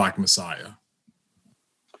Judas and the Black Messiah?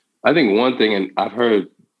 I think one thing, and I've heard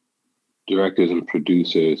directors and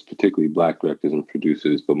producers, particularly Black directors and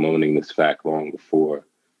producers, bemoaning this fact long before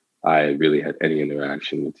I really had any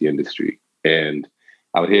interaction with the industry. And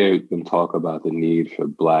I would hear them talk about the need for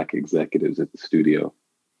Black executives at the studio.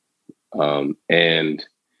 And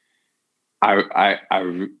I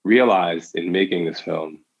realized in making this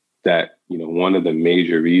film that, you know, one of the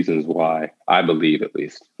major reasons why, I believe at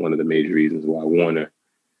least, one of the major reasons why Warner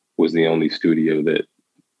was the only studio that,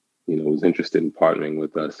 you know, was interested in partnering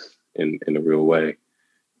with us in a real way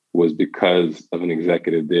was because of an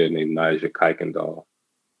executive there named Nija Kuykendall,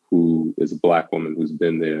 who is a Black woman who's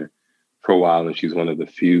been there for a while, and she's one of the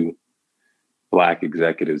few Black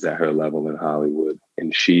executives at her level in Hollywood.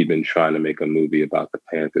 And she'd been trying to make a movie about the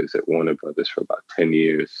Panthers at Warner Brothers for about 10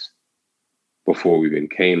 years before we even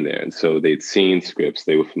came there. And so they'd seen scripts,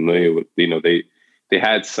 they were familiar with, you know, they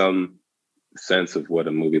had some sense of what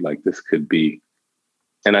a movie like this could be.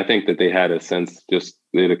 And I think that they had a sense, just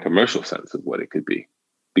they had a commercial sense of what it could be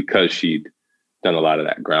because she'd done a lot of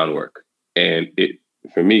that groundwork. And it,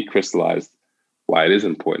 for me, crystallized why it is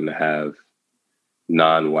important to have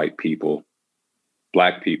non-white people,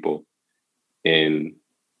 Black people in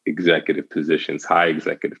executive positions, high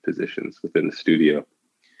executive positions within the studio.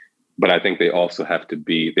 But I think they also have to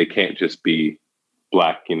be, they can't just be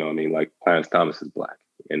Black, you know what I mean? Like Clarence Thomas is Black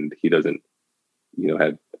and he doesn't, you know,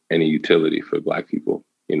 have any utility for Black people,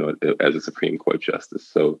 you know, as a Supreme Court justice.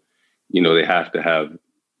 So, you know, they have to have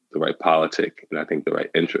the right politic and I think the right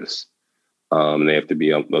interests. And they have to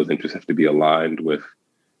be, those interests have to be aligned with,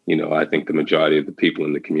 you know, I think the majority of the people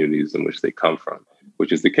in the communities in which they come from,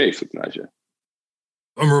 which is the case with Nija.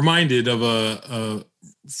 I'm reminded of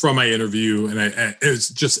from my interview, and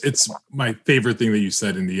it's my favorite thing that you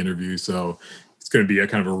said in the interview. So it's going to be a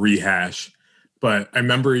kind of a rehash, but I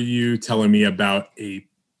remember you telling me about a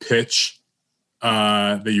pitch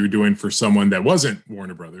that you were doing for someone that wasn't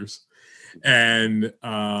Warner Brothers. And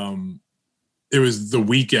it was the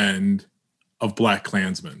weekend of Black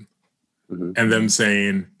Klansmen and them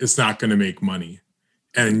saying it's not going to make money.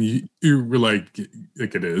 And you were like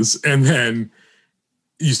it is. And then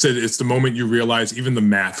you said it's the moment you realize even the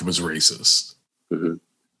math was racist. Can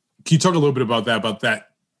you talk a little bit about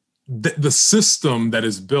that, the system that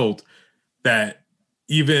is built that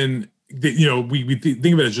even, you know, we think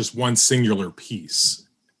of it as just one singular piece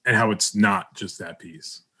and how it's not just that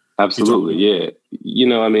piece. Absolutely. Yeah. You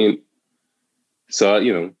know, I mean, so,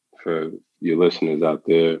 you know, for your listeners out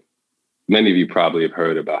there, many of you probably have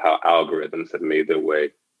heard about how algorithms have made their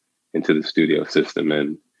way into the studio system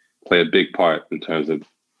and play a big part in terms of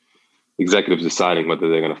executives deciding whether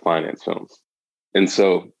they're going to finance films. And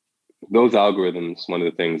so those algorithms, one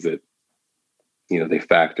of the things that, you know, they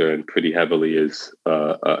factor in pretty heavily is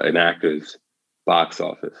an actor's box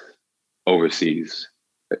office overseas,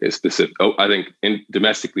 is specific. I think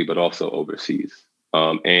domestically, but also overseas.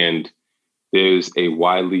 And there's a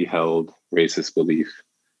widely held racist belief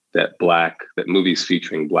that movies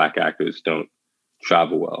featuring Black actors don't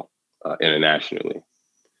travel well internationally.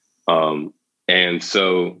 And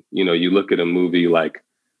so, you know, you look at a movie like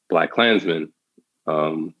Black Klansman,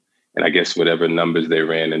 and I guess whatever numbers they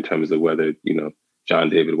ran in terms of whether, you know, John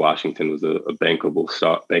David Washington was a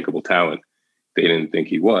bankable talent. They didn't think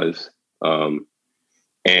he was.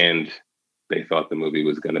 And they thought the movie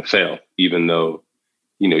was going to fail, even though,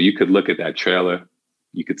 you know, you could look at that trailer,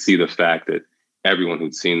 you could see the fact that everyone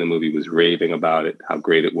who'd seen the movie was raving about it, how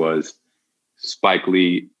great it was. Spike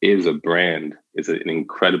Lee is a brand, is an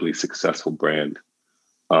incredibly successful brand.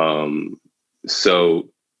 So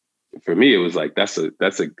for me, it was like, that's a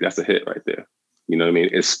hit right there. You know what I mean?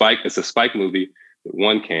 It's a Spike movie that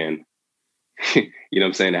one can, you know what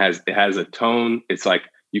I'm saying? It has a tone. It's like,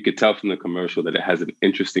 you could tell from the commercial that it has an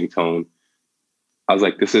interesting tone. I was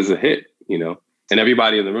like, this is a hit, you know? And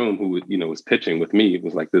everybody in the room who, you know, was pitching with me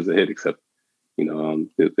was like, this is a hit, except, you know,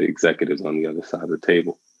 the executives on the other side of the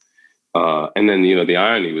table. And then, you know, the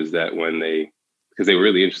irony was that because they were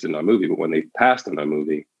really interested in our movie, but when they passed on our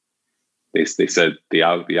movie, they said the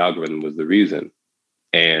algorithm was the reason.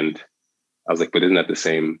 And I was like, but isn't that the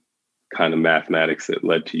same kind of mathematics that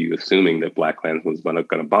led to you assuming that Black Klansman was going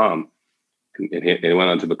to bomb? And it went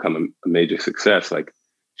on to become a major success. Like,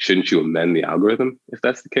 shouldn't you amend the algorithm if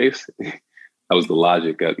that's the case? That was the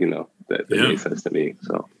logic that, you know, that made sense to me.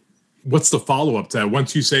 So what's the follow-up to that?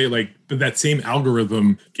 Once you say, like, but that same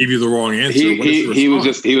algorithm gave you the wrong answer, he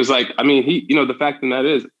was like, I mean, you know, the fact of the matter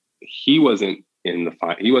is he wasn't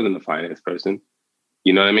the finance person.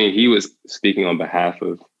 You know what I mean? He was speaking on behalf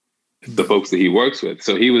of the folks that he works with.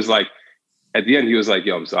 So he was like, at the end, he was like,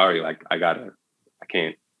 yo, I'm sorry. Like, I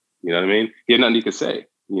can't, you know what I mean? He had nothing he could say,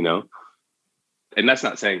 you know? And that's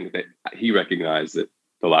not saying that he recognized that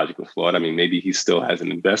the logic was flawed. I mean, maybe he still has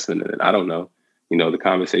an investment in it. I don't know. You know, the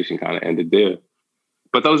conversation kind of ended there.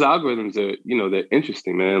 But those algorithms are, you know, they're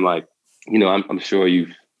interesting, man. Like, you know, I'm sure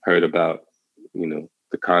you've heard about, you know,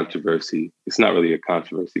 the controversy. It's not really a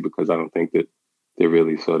controversy because I don't think that they're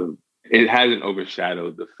really it hasn't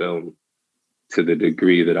overshadowed the film to the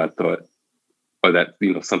degree that I thought, or that,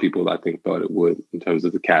 you know, some people I think thought it would, in terms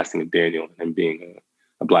of the casting of Daniel and being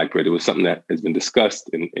a Black Brit. It was something that has been discussed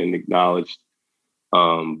and acknowledged.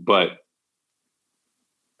 But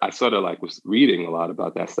I sort of like was reading a lot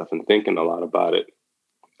about that stuff and thinking a lot about it,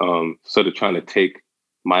 sort of trying to take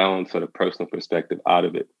my own sort of personal perspective out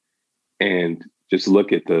of it and just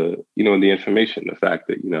look at the, you know, the information, the fact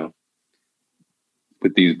that, you know,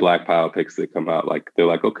 with these Black biopics that come out, like, they're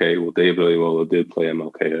like, okay, well, David Oyelowo did play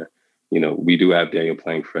MLK. Or, you know, we do have Daniel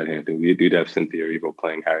playing Fred Hampton. We do have Cynthia Erivo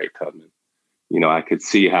playing Harriet Tubman. You know, I could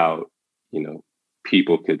see how, you know,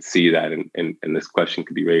 people could see that and this question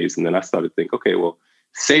could be raised. And then I started to think, okay, well,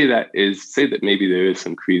 say that maybe there is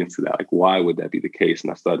some credence to that. Like, why would that be the case?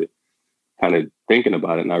 And I started kind of thinking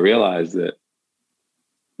about it. And I realized that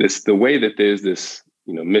the way that there's this,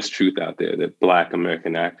 you know, mistruth out there that Black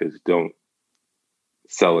American actors don't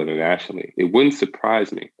sell internationally, it wouldn't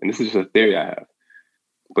surprise me. And this is just a theory I have,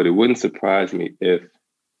 but it wouldn't surprise me if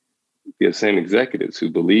the same executives who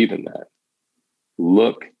believe in that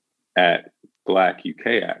look at Black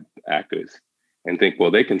UK actors and think,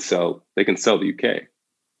 well, they can sell the UK.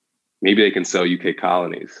 Maybe they can sell UK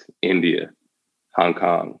colonies, India, Hong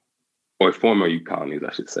Kong, or former UK colonies,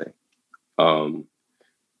 I should say.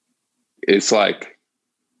 It's like,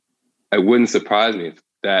 it wouldn't surprise me if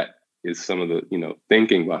that is some of the, you know,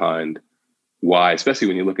 thinking behind why, especially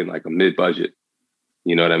when you're looking like a mid-budget,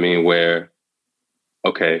 you know what I mean? Where,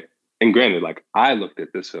 okay, and granted, like, I looked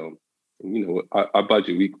at this film, and, you know, our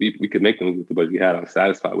budget, we could make the movie with the budget we had. I'm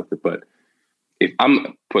satisfied with it. But if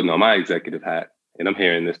I'm putting on my executive hat and I'm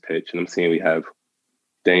hearing this pitch and I'm seeing we have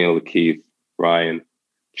Daniel, Lakeith, Ryan,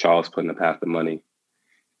 Charles putting up half the money,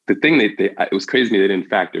 the thing that it was crazy to me they didn't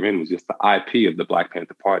factor in was just the IP of the Black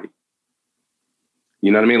Panther Party.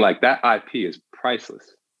 You know what I mean? Like, that IP is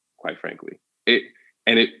priceless, quite frankly. It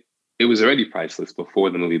was already priceless before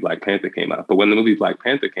the movie Black Panther came out. But when the movie Black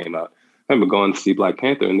Panther came out, I remember going to see Black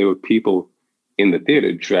Panther and there were people in the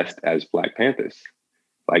theater dressed as Black Panthers.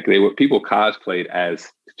 Like, they were people cosplayed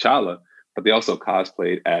as T'Challa, but they also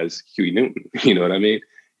cosplayed as Huey Newton. You know what I mean?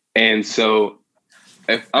 And so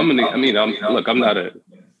if I'm not a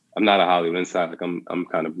Hollywood insider. Like, I'm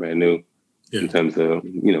kind of brand new in terms of,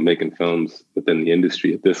 you know, making films within the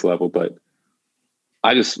industry at this level. But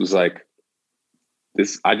I just was like, I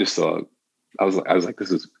was like,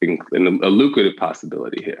 this is a lucrative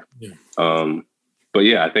possibility here. Yeah. But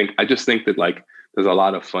yeah, I just think that, like, there's a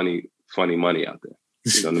lot of funny money out there.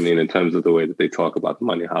 You know what I mean? In terms of the way that they talk about the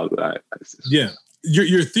money, yeah.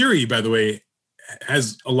 Your theory, by the way,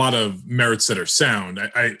 has a lot of merits that are sound.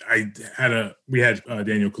 We had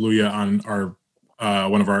Daniel Kaluuya on our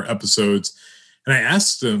one of our episodes, and I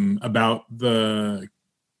asked him about the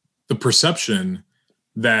perception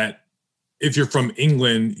that if you're from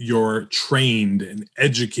England, you're trained and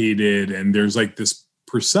educated, and there's like this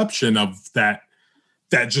perception of that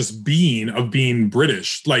just being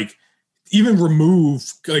British, like, even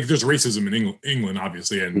remove, like, there's racism in England,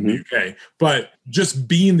 obviously, and the UK, but just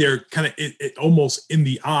being there kind of, it almost in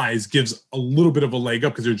the eyes gives a little bit of a leg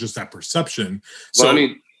up because there's just that perception. So, well, I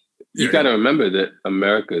mean, you got to remember that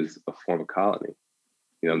America is a former colony.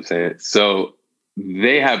 You know what I'm saying? So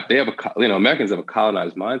Americans have a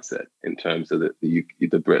colonized mindset in terms of the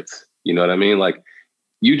Brits. You know what I mean? Like,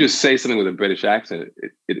 you just say something with a British accent,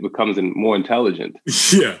 it becomes more intelligent.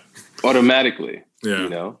 Yeah. Automatically. Yeah. You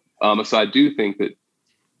know? So I do think that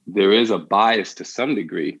there is a bias to some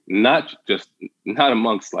degree, not just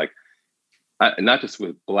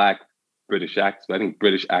with Black British actors, but I think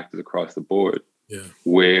British actors across the board,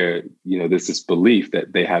 where, you know, there's this belief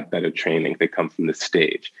that they have better training, they come from the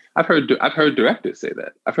stage. I've heard directors say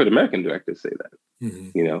that. I've heard American directors say that.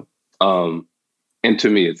 You know, and to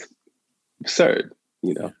me, it's absurd.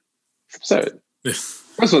 You know, it's absurd.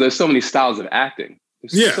 First of all, there's so many styles of acting.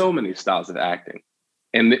 So many styles of acting.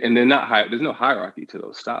 And they're not there's no hierarchy to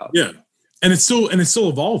those styles. Yeah. And it's still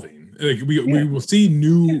evolving. Like, we will see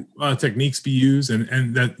new techniques be used,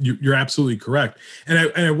 and that you're absolutely correct.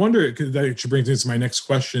 And I wonder, because that actually brings me to my next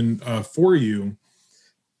question for you.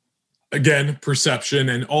 Again, perception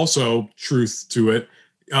and also truth to it.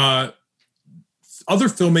 Other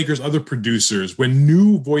filmmakers, other producers, when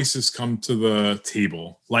new voices come to the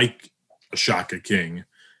table, like a Shaka King,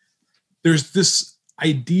 there's this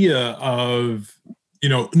idea of, you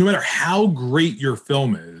know, no matter how great your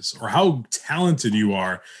film is or how talented you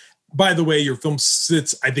are, by the way, your film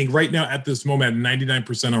sits, I think, right now at this moment at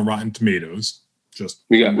 99% on Rotten Tomatoes.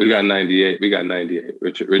 We got 98. We got 98.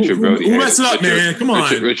 Richard Brody. Who messed it up, man? Come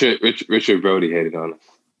on. Richard Brody hated on us.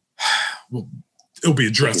 Well, it'll be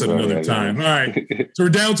addressed at another time. All right. So we're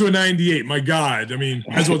down to a 98. My God. I mean,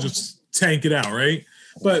 might as well just tank it out, right?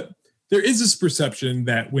 But there is this perception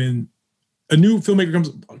that when a new filmmaker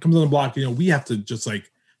comes on the block, we have to just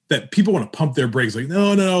like that. People want to pump their brakes, like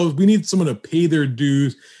no, we need someone to pay their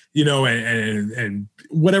dues, and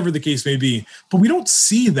whatever the case may be. But we don't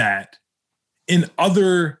see that in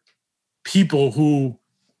other people who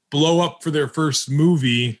blow up for their first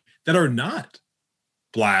movie that are not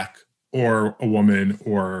Black or a woman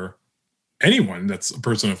or anyone that's a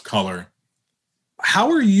person of color.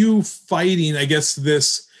 How are you fighting, I guess,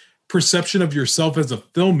 this perception of yourself as a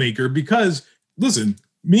filmmaker? Because listen,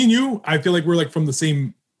 me and you, I feel like we're like from the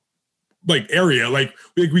same like area. Like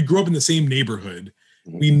we grew up in the same neighborhood.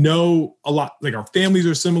 We know a lot, like our families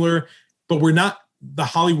are similar, but we're not the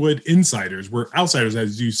Hollywood insiders. We're outsiders,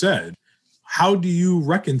 as you said. How do you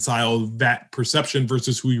reconcile that perception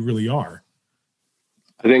versus who you really are?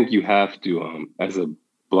 I think you have to, as a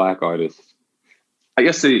Black artist, I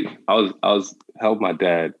guess I was helped my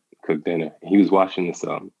dad cook dinner. He was watching this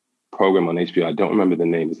program on HBO. I don't remember the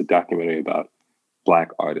name. It's a documentary about Black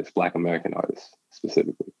artists, Black American artists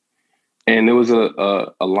specifically. And there was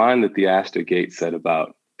a line that the Astor Gate said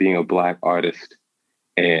about being a Black artist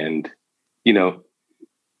and,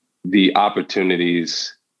 the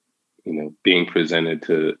opportunities, being presented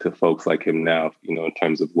to folks like him now, in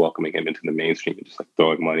terms of welcoming him into the mainstream and just like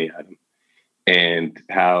throwing money at him. And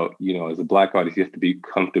how, as a Black artist, you have to be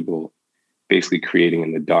comfortable basically creating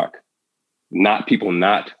in the dark. Not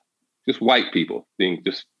just white people, being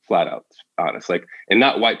just flat out honest. Like, and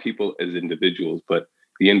not white people as individuals, but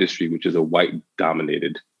the industry, which is a white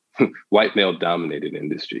male dominated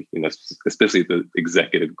industry, especially at the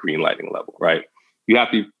executive greenlighting level, right? You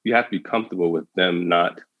have to be comfortable with them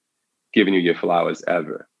not giving you your flowers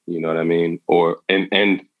ever. You know what I mean?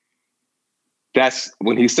 And that's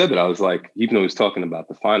when he said that, I was like, even though he was talking about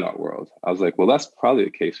the fine art world, I was like, well, that's probably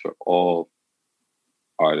the case for all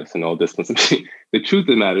artists and all disciplines. The truth of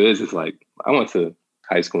the matter is like, I went to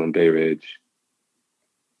high school in Bay Ridge.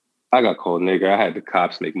 I got called nigger. I had the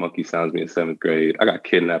cops make monkey sounds me in 7th grade. I got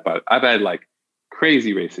kidnapped. I've had like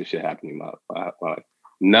crazy racist shit happening in my life.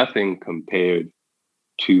 Nothing compared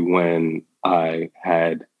to when I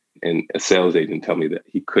had a sales agent tell me that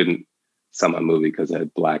he couldn't sell my movie because I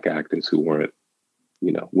had Black actors who weren't,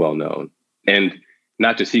 well known. And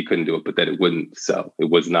not just he couldn't do it, but that it wouldn't sell. It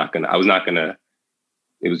was not gonna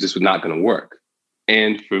work.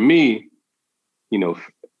 And for me,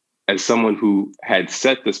 as someone who had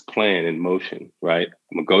set this plan in motion, right?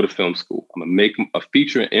 I'm gonna go to film school. I'm gonna make a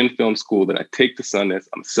feature in film school that I take to Sundance,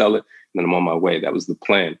 I'm gonna sell it, and then I'm on my way. That was the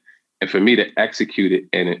plan. And for me to execute it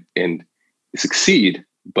and succeed,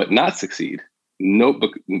 but not succeed, not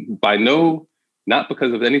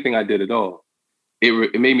because of anything I did at all.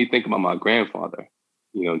 It made me think about my grandfather,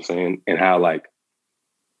 you know what I'm saying? And how like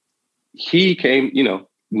he came,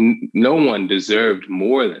 no one deserved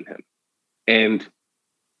more than him. And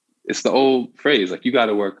it's the old phrase, like you got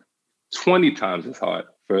to work 20 times as hard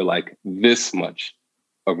for like this much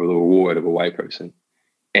of a reward of a white person.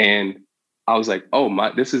 And I was like,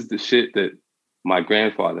 this is the shit that my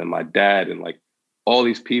grandfather and my dad and like all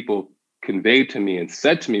these people conveyed to me and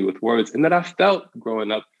said to me with words and that I felt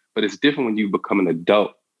growing up, but it's different when you become an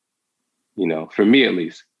adult. For me at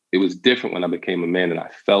least, it was different when I became a man and I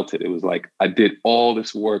felt it. It was like, I did all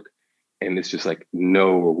this work and it's just like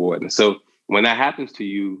no reward. And so when that happens to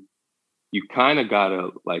you, you kind of gotta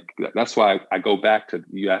like, that's why I go back to,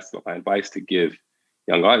 you asked about my advice to give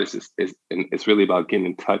young artists and it's really about getting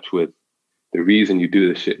in touch with the reason you do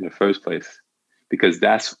this shit in the first place, because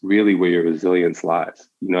that's really where your resilience lies.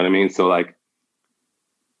 You know what I mean? So like,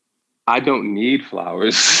 I don't need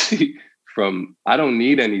flowers I don't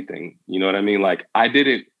need anything. You know what I mean? Like I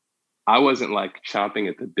wasn't like chomping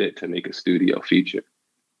at the bit to make a studio feature.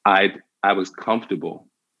 I was comfortable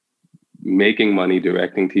making money,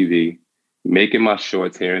 directing TV, making my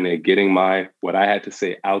shorts here and there, getting what I had to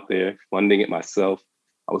say out there, funding it myself.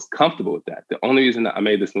 I was comfortable with that. The only reason that I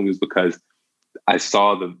made this movie was because I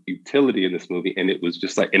saw the utility in this movie and it was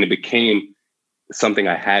just like, and it became something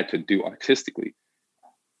I had to do artistically.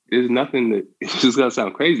 There's nothing that, it's just gonna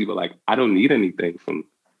sound crazy, but like, I don't need anything from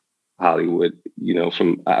Hollywood,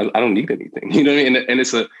 I don't need anything, you know what I mean?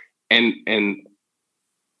 And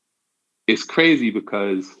it's crazy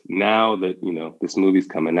because now that, this movie's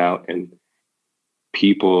coming out and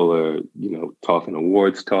people are, talking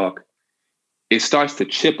awards talk, it starts to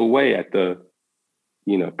chip away at the,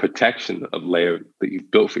 protection of layer that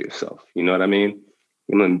you've built for yourself. You know what I mean?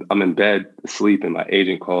 I'm in bed asleep and my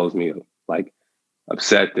agent calls me like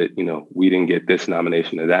upset that, we didn't get this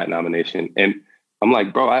nomination or that nomination. And I'm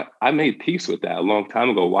like, bro, I made peace with that a long time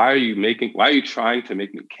ago. Why are you trying to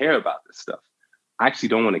make me care about this stuff? I actually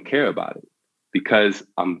don't want to care about it because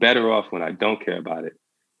I'm better off when I don't care about it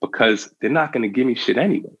because they're not going to give me shit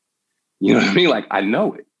anyway. You know what I mean? Like, I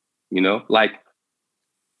know it, like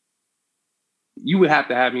you would have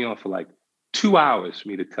to have me on for like 2 hours for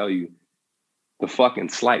me to tell you the fucking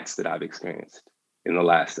slights that I've experienced in the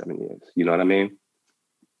last 7 years. You know what I mean?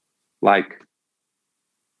 Like,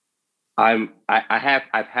 I've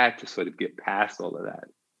had to sort of get past all of that.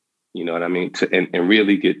 You know what I mean? And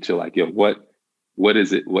really get to like, what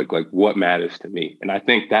is it like what matters to me? And I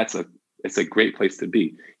think it's a great place to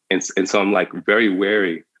be. And so I'm like very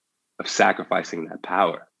wary of sacrificing that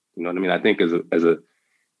power. You know what I mean? I think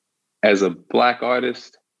as a Black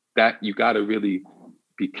artist, that you got to really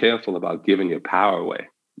be careful about giving your power away.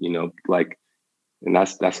 And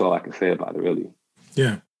that's all I can say about it, really.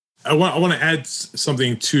 Yeah, I want to add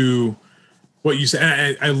something to what you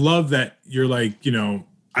said. I love that you're like,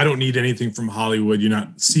 I don't need anything from Hollywood. You're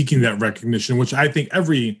not seeking that recognition, which I think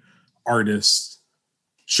every artist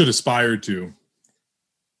should aspire to.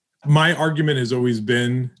 My argument has always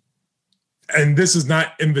been, and this is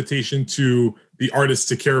not invitation to the artist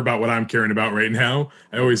to care about what I'm caring about right now.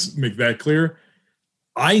 I always make that clear.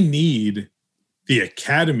 I need the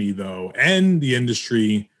Academy, though, and the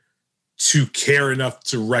industry to care enough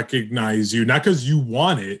to recognize you, not because you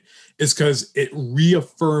want it, it's because it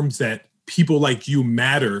reaffirms that people like you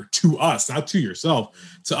matter to us, not to yourself,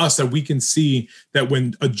 to us, that we can see that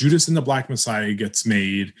when a Judas and the Black Messiah gets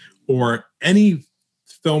made, or any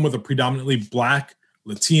film with a predominantly Black,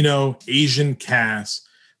 Latino, Asian cast,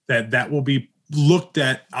 that will be looked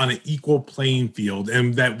at on an equal playing field,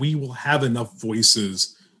 and that we will have enough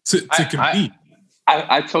voices to compete.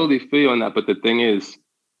 I totally feel you on that, but the thing is,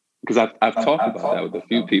 because I've talked about that with a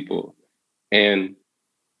few people, and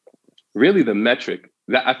really the metric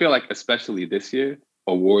that I feel like, especially this year,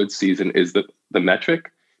 awards season is the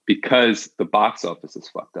metric, because the box office is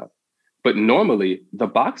fucked up. But normally the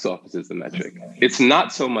box office is the metric. It's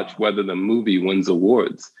not so much whether the movie wins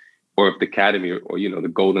awards or if the Academy or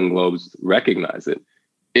the Golden Globes recognize it.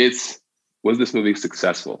 It's, was this movie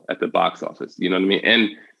successful at the box office? You know what I mean? And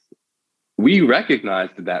we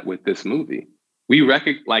recognized that with this movie.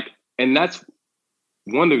 And that's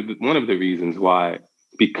one of the reasons why,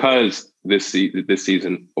 because this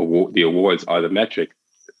season the awards are the metric,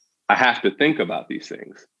 I have to think about these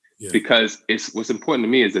things. Yeah. Because what's important to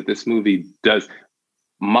me is that this movie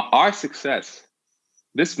our success.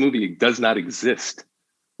 This movie does not exist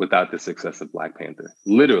without the success of Black Panther.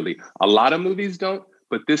 Literally, a lot of movies don't,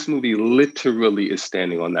 but this movie literally is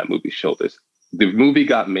standing on that movie's shoulders. The movie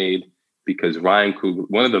got made because Ryan Coogler.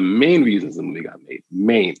 One of the main reasons the movie got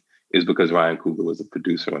made, is because Ryan Coogler was a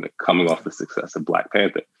producer on it, coming off the success of Black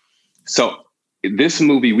Panther. So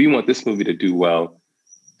we want this movie to do well,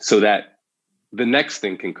 so that the next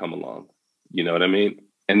thing can come along, you know what I mean?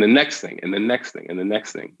 And the next thing, and the next thing, and the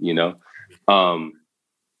next thing,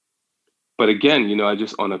 But again,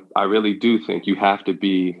 I really do think you got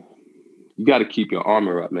to keep your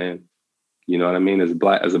armor up, man. You know what I mean? As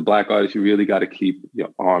a black artist, you really got to keep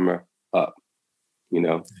your armor up,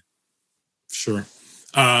 Sure.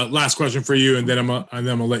 Last question for you, and then I'm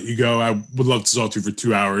gonna let you go. I would love to talk to you for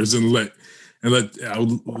 2 hours I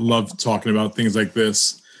would love talking about things like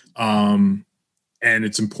this. And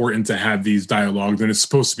it's important to have these dialogues, and it's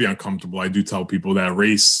supposed to be uncomfortable. I do tell people that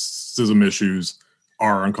racism issues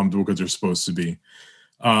are uncomfortable because they're supposed to be.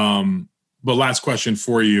 But last question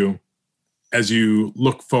for you, as you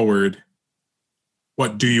look forward,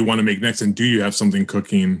 what do you want to make next? And do you have something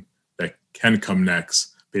cooking that can come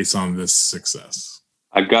next based on this success?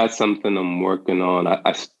 I got something I'm working on.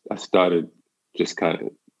 I started just kind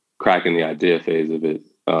of cracking the idea phase of it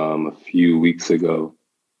a few weeks ago.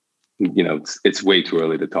 It's way too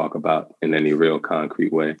early to talk about in any real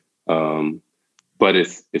concrete way. But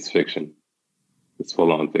it's fiction. It's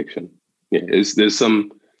full on fiction. Yeah, there's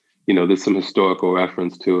some historical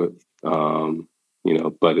reference to it.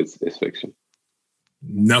 But it's fiction.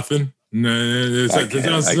 Nothing. No, I'm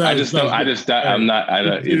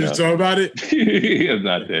not. You just talk about it. I'm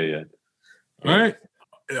not there yet. All right.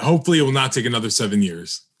 Hopefully, it will not take another 7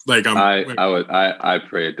 years. I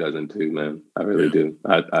pray it doesn't too, man. I really do.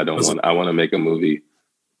 I want to make a movie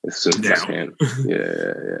as soon as I can.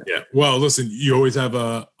 Yeah. Well, listen, you always have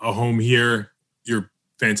a home here. You're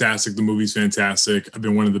fantastic. The movie's fantastic. I've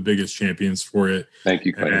been one of the biggest champions for it. Thank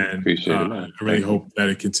you, Clayton. Appreciate it, man. I really hope that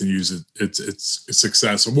it continues its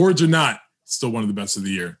success. Awards or not, it's still one of the best of the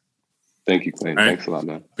year. Thank you, Clayton. Right? Thanks a lot,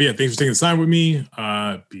 man. But yeah, thanks for taking the time with me.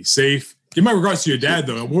 Be safe. Give my regards to your dad,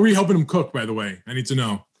 though. What were you helping him cook, by the way? I need to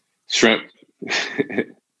know. Shrimp.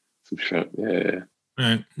 Some shrimp. Yeah.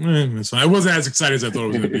 right. That's fine. I wasn't as excited as I thought it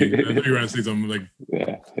was going to be. I thought you were going to say something like,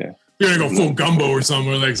 yeah. You're going to go full gumbo or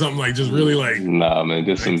something, or like something like just really like. Nah, man,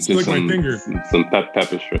 just like, some my finger. some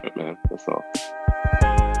pepper shrimp, man. That's all.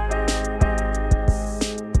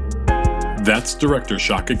 That's director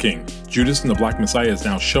Shaka King. Judas and the Black Messiah is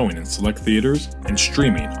now showing in select theaters and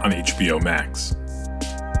streaming on HBO Max.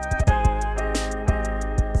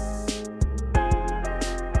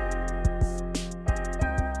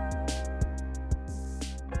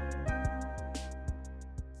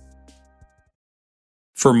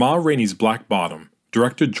 For Ma Rainey's Black Bottom,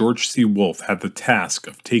 director George C. Wolfe had the task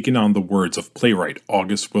of taking on the words of playwright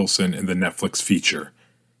August Wilson in the Netflix feature.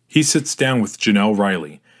 He sits down with Janelle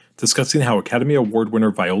Riley, discussing how Academy Award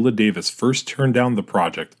winner Viola Davis first turned down the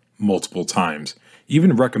project multiple times,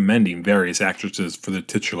 even recommending various actresses for the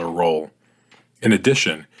titular role. In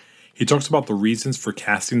addition, he talks about the reasons for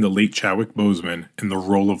casting the late Chadwick Boseman in the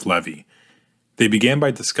role of Levy. They began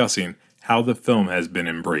by discussing how the film has been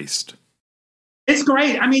embraced. It's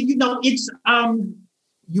great. I mean, it's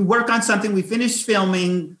you work on something. We finished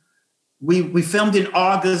filming. We filmed in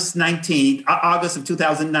August of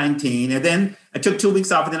 2019, and then I took 2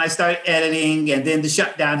 weeks off, and then I started editing, and then the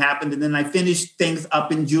shutdown happened, and then I finished things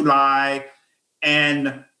up in July,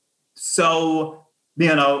 and so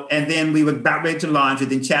and then we were about ready to launch, and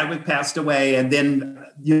then Chadwick passed away, and then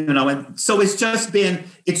and so it's just been.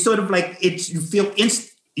 It's sort of like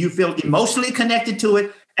you feel emotionally connected to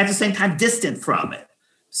it, at the same time distant from it.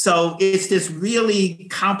 So it's this really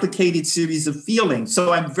complicated series of feelings.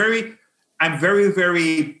 So I'm very,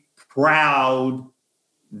 very proud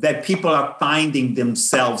that people are finding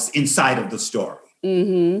themselves inside of the story,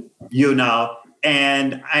 and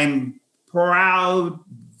I'm proud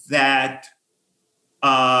that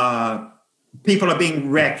people are being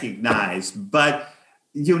recognized, but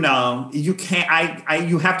you can't,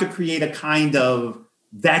 you have to create a kind of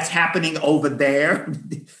that's happening over there.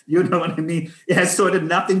 You know what I mean? It has sort of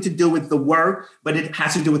nothing to do with the work, but it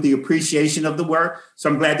has to do with the appreciation of the work. So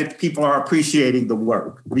I'm glad that people are appreciating the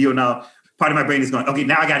work. Part of my brain is going, okay,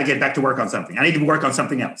 now I got to get back to work on something. I need to work on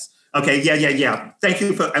something else. Okay, yeah. Thank you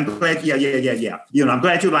I'm glad, yeah. I'm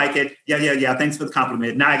glad you like it. Yeah. Thanks for the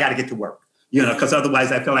compliment. Now I got to get to work. Because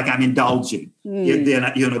otherwise I feel like I'm indulging. Then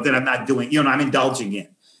I'm not doing, I'm indulging in,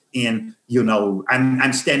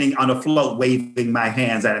 I'm standing on a float waving my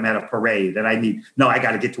hands and I'm at a parade and I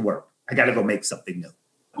got to get to work. I got to go make something new.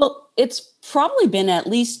 Well, it's probably been at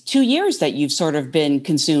least 2 years that you've sort of been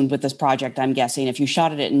consumed with this project, I'm guessing, if you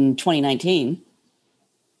shot it in 2019.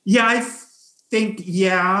 Yeah, I think,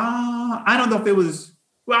 I don't know if it was,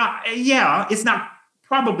 it's not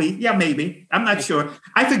probably, maybe. I'm not sure.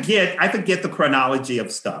 I forget the chronology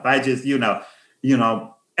of stuff. I just,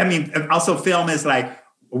 also film is like,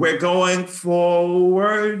 we're going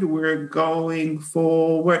forward. Okay,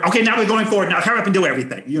 now we're going forward. Now hurry up and do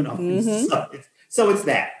everything, So it's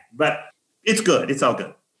that, but it's good. It's all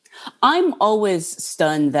good. I'm always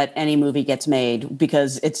stunned that any movie gets made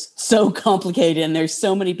because it's so complicated and there's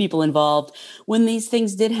so many people involved. When these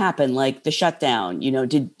things did happen, like the shutdown,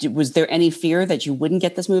 was there any fear that you wouldn't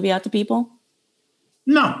get this movie out to people?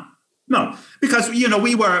 No, because,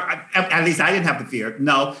 we were, at least I didn't have the fear.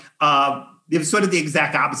 No, it was sort of the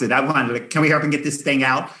exact opposite. I wanted, can we help and get this thing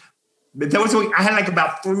out? But I had like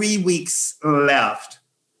about 3 weeks left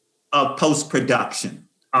of post-production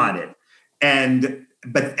on it.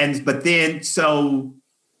 But then, so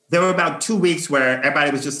there were about 2 weeks where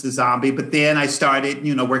everybody was just a zombie. But then I started,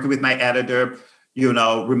 working with my editor,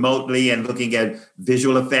 remotely and looking at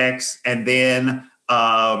visual effects. And then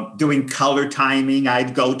doing color timing.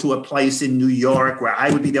 I'd go to a place in New York where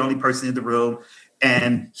I would be the only person in the room.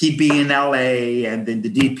 And he'd be in LA, and then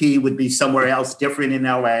the DP would be somewhere else different in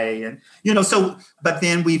LA. And, but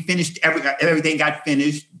then we finished, everything got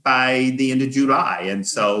finished by the end of July. And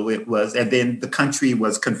so and then the country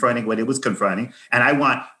was confronting what it was confronting. And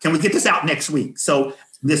can we get this out next week? So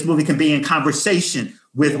this movie can be in conversation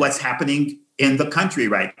with what's happening in the country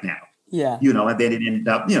right now. Yeah. And then it ended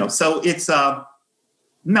up, so it's, I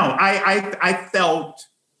felt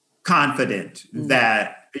confident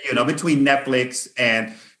that, between Netflix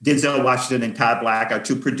and Denzel Washington and Todd Black, our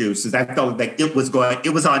two producers, I felt like it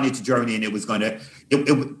was on its journey and it was going to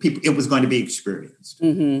be experienced.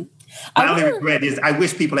 Mm-hmm. My only regret is I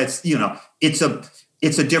wish people had, it's a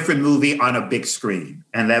different movie on a big screen,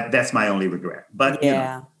 and that's my only regret. But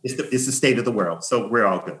it's the state of the world, so we're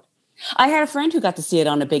all good. I had a friend who got to see it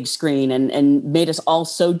on a big screen and made us all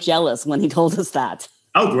so jealous when he told us that.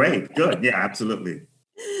 Oh, great. Good. Yeah, absolutely.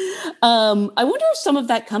 I wonder if some of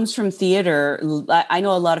that comes from theater. I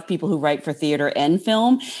know a lot of people who write for theater and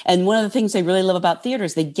film, and one of the things they really love about theater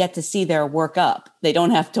is they get to see their work up. They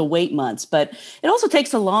don't have to wait months, but it also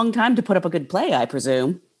takes a long time to put up a good play, I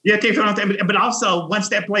presume. Yeah, it takes a long time, but also once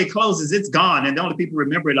that play closes, it's gone, and the only people who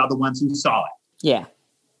remember it are the ones who saw it. Yeah.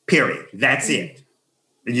 Period. That's it.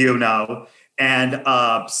 You know, and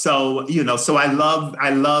so I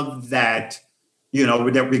love that. You know,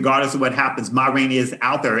 regardless of what happens, Ma Rainey is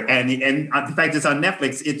out there, and the fact it's on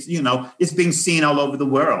Netflix, it's being seen all over the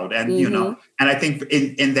world, and and I think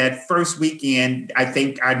in that first weekend, I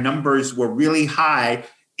think our numbers were really high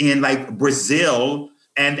in like Brazil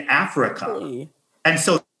and Africa, and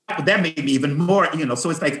so that made me even more, So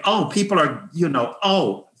it's like, oh, people are,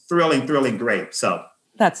 thrilling, great. So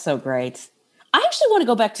that's so great. I actually want to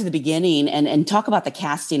go back to the beginning and talk about the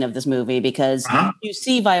casting of this movie, because you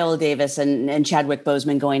see Viola Davis and Chadwick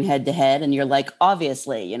Boseman going head to head, and you're like,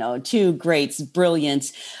 obviously, two greats,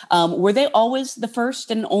 brilliant. Were they always the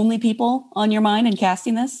first and only people on your mind in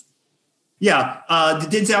casting this? Yeah.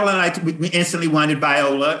 Denzel and I, we instantly wanted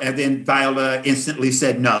Viola, and then Viola instantly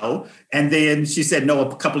said no. And then she said no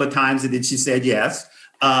a couple of times, and then she said yes.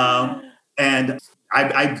 And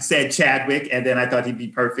I said Chadwick, and then I thought he'd be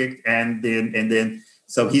perfect. And then,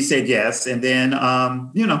 so he said yes. And then,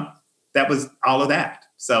 that was all of that.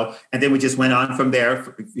 So, and then we just went on from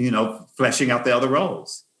there, fleshing out the other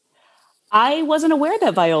roles. I wasn't aware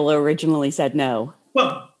that Viola originally said no.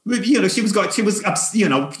 Well, she was,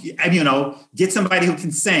 get somebody who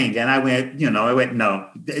can sing. And I went, no.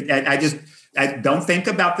 I don't think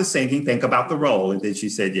about the singing, think about the role. And then she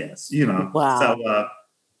said yes, Wow.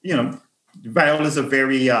 So, Viola's a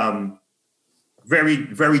very, very,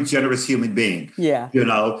 very generous human being. Yeah.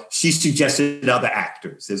 She suggested other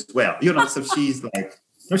actors as well. So she's like,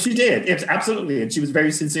 no, she did. It's absolutely. And she was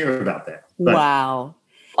very sincere about that. But, wow.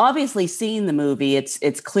 Obviously, seeing the movie,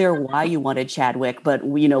 it's clear why you wanted Chadwick. But,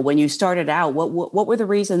 when you started out, what were the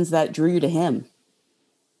reasons that drew you to him?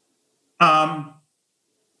 I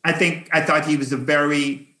thought he was a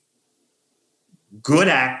very good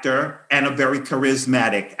actor and a very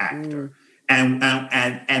charismatic actor.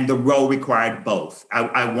 And the role required both.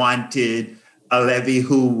 I wanted a Levy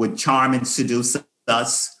who would charm and seduce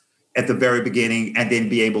us at the very beginning, and then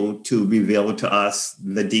be able to reveal to us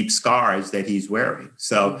the deep scars that he's wearing.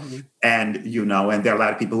 So, and there are a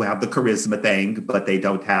lot of people who have the charisma thing, but they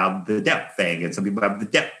don't have the depth thing. And some people have the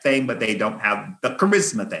depth thing, but they don't have the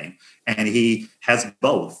charisma thing. And he has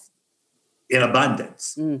both in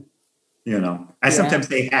abundance. Sometimes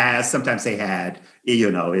they have, sometimes they had,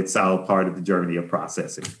 it's all part of the journey of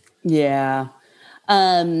processing. Yeah.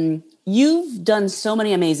 You've done so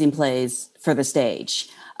many amazing plays for the stage.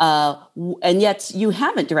 And yet you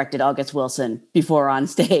haven't directed August Wilson before on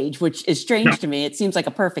stage, which is strange to me. It seems like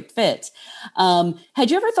a perfect fit. Had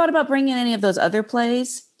you ever thought about bringing any of those other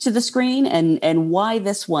plays to the screen, and why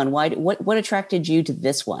this one? What attracted you to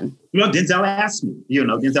this one? Denzel asked me.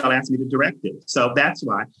 Denzel asked me to direct it, so that's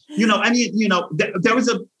why. There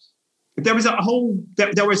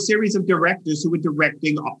were a series of directors who were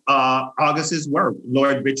directing August's work.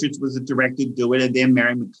 Lloyd Richards was a director, do it, and then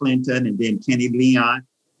Mary McClinton, and then Kenny Leon.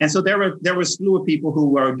 And so there were a slew of people who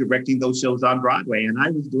were directing those shows on Broadway, and I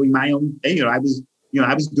was doing my own. I was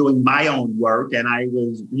doing my own work, and I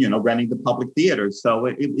was, running the public theater. So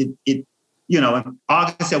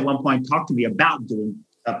August at one point talked to me about doing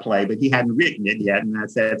a play, but he hadn't written it yet. And I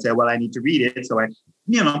said, well, I need to read it. So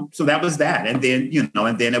so that was that. And then,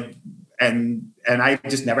 and I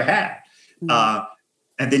just never had.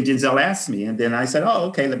 And then Denzel asked me, and then I said, oh,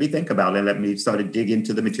 okay, let me think about it. Let me sort of dig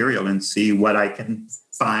into the material and see what I can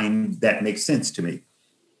find that makes sense to me.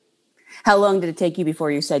 How long did it take you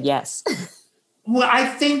before you said yes? Well, I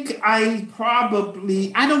think I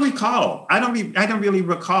don't recall. I don't really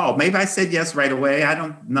recall. Maybe I said yes right away. I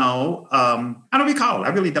don't know. I don't recall. I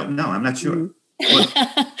really don't know. I'm not sure.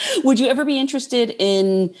 Would you ever be interested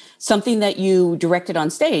in something that you directed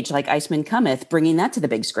on stage, like Iceman Cometh, bringing that to the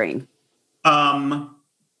big screen?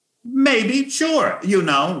 Maybe, sure.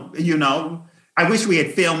 I wish we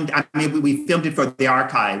had filmed. I mean, we filmed it for the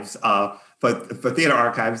archives, for theater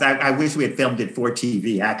archives. I wish we had filmed it for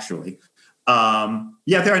TV, actually. There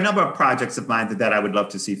are a number of projects of mine that I would love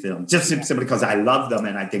to see filmed, just simply because I love them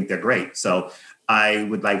and I think they're great. So I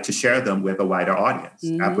would like to share them with a wider audience,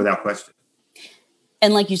 without question.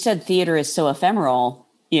 And like you said, theater is so ephemeral,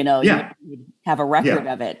 you have a record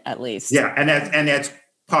of it, at least. Yeah, and that's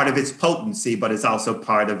part of its potency, but it's also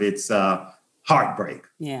part of its heartbreak,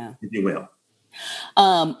 if you will.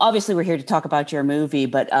 Obviously, we're here to talk about your movie,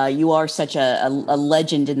 but you are such a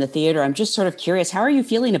legend in the theater. I'm just sort of curious, how are you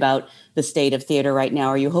feeling about the state of theater right now?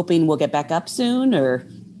 Are you hoping we'll get back up soon, or?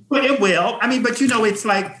 Well, it will. I mean, but it's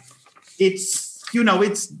like, it's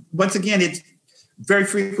once again, it's very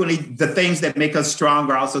frequently the things that make us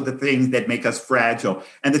strong are also the things that make us fragile.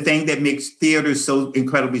 And the thing that makes theater so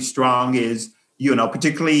incredibly strong is,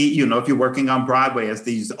 particularly, if you're working on Broadway, as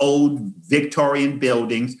these old Victorian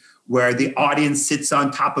buildings where the audience sits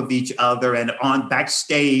on top of each other, and on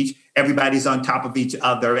backstage, everybody's on top of each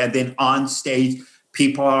other. And then on stage,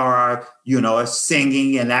 people are,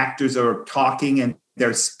 singing, and actors are talking, and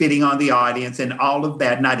they're spitting on the audience, and all of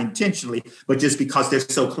that, not intentionally, but just because they're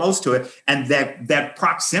so close to it. And that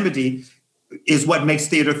proximity is what makes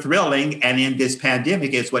theater thrilling. And in this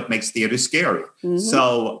pandemic is what makes theater scary. Mm-hmm.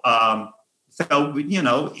 So,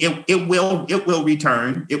 it will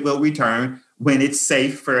return. It will return when it's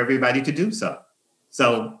safe for everybody to do so.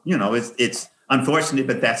 So, it's unfortunate,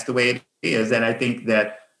 but that's the way it is. And I think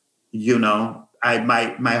that,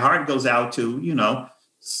 my heart goes out to,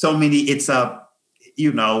 so many,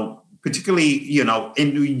 particularly,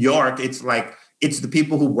 in New York, it's like, it's the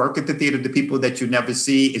people who work at the theater, the people that you never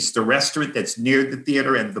see. It's the restaurant that's near the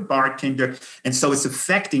theater and the bartender. And so it's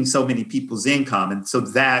affecting so many people's income. And so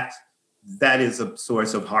that is a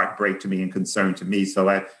source of heartbreak to me and concern to me. So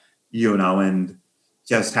and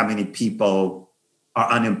just how many people are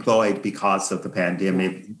unemployed because of the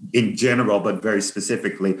pandemic in general, but very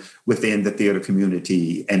specifically within the theater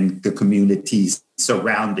community and the communities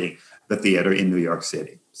surrounding the theater in New York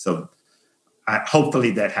City. So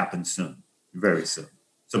hopefully that happens soon, very soon,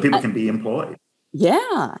 so people can be employed.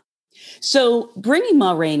 Yeah. So bringing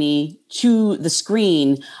Ma Rainey to the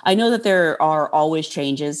screen, I know that there are always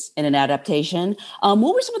changes in an adaptation.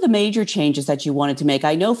 What were some of the major changes that you wanted to make?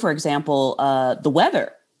 I know, for example, the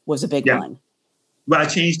weather was a big one. Well, I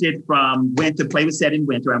changed it from winter, play was set in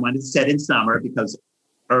winter. I wanted to set in summer because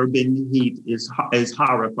urban heat is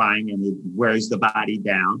horrifying and it wears the body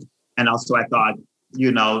down. And also I thought,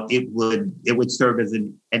 it would serve as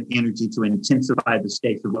an energy to intensify the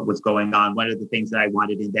stakes of what was going on. One of the things that I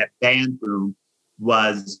wanted in that band room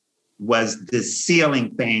was the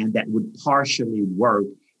ceiling fan that would partially work,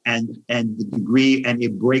 and the degree, and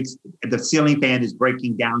it breaks, the ceiling fan is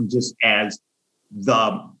breaking down just as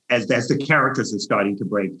the characters are starting to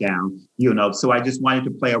break down, So I just wanted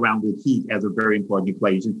to play around with heat as a very important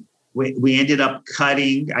equation. I ended up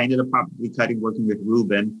probably cutting, working with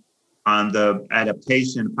Ruben on the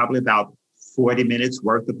adaptation, probably about 40 minutes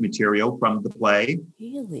worth of material from the play.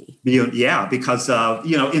 Really? Yeah, because,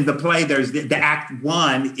 in the play, there's the act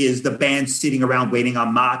one is the band sitting around waiting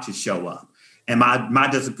on Ma to show up. And Ma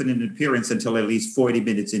doesn't put in an appearance until at least 40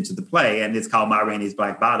 minutes into the play. And it's called Ma Rainey's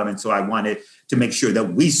Black Bottom. And so I wanted to make sure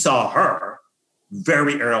that we saw her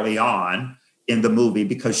very early on in the movie,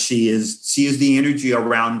 because she is the energy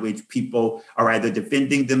around which people are either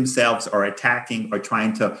defending themselves or attacking or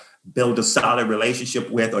trying to build a solid relationship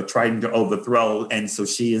with or trying to overthrow. And so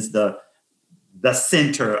she is the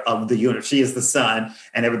center of the universe. She is the sun,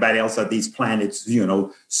 and everybody else are these planets,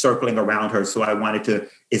 circling around her. So I wanted to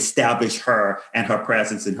establish her and her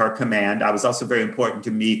presence and her command. It was also very important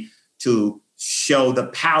to me to show the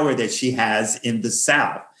power that she has in the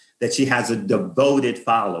South, that she has a devoted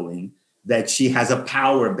following, that she has a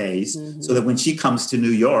power base, so that when she comes to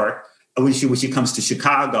New York, when she comes to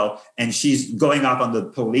Chicago and she's going off on the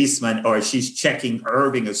policeman, or she's checking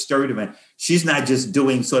Irving or Sturtevant, she's not just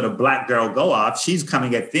doing sort of black girl go off. She's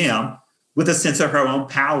coming at them with a sense of her own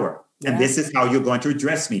power. Yeah. And this is how you're going to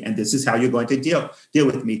address me. And this is how you're going to deal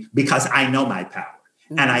with me, because I know my power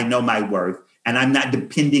and I know my worth, and I'm not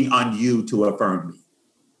depending on you to affirm me.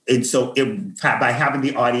 And so by having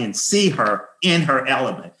the audience see her in her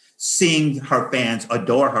element, seeing her fans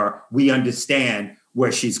adore her, we understand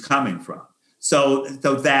where she's coming from. So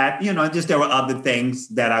that, just there were other things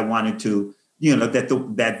that I wanted to,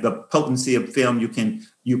 that the potency of film,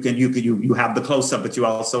 you have the close up, but you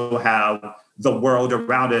also have the world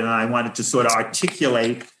around it. And I wanted to sort of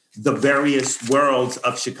articulate the various worlds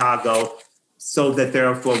of Chicago, so that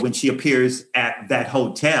therefore when she appears at that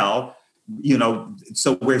hotel,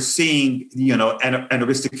 so we're seeing, an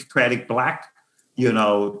aristocratic Black,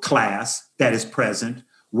 class that is present.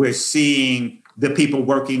 We're seeing the people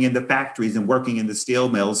working in the factories and working in the steel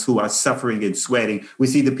mills who are suffering and sweating. We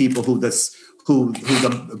see the people who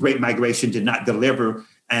the Great Migration did not deliver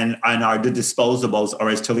and are the disposables, or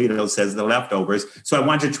as Toledo says, the leftovers. So I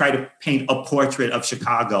wanted to try to paint a portrait of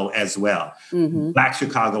Chicago as well, Black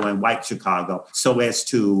Chicago and white Chicago, so as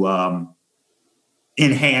to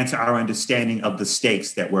enhance our understanding of the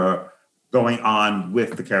stakes that were going on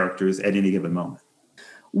with the characters at any given moment.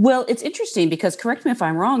 Well, it's interesting because, correct me if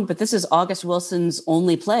I'm wrong, but this is August Wilson's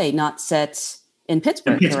only play not set in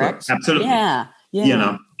Pittsburgh, correct? Absolutely. Yeah. You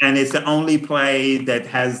know, and it's the only play that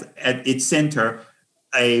has at its center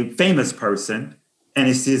a famous person, and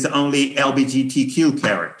it's his only LGBTQ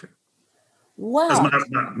character. Wow. Because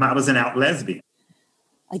Ma was an out lesbian.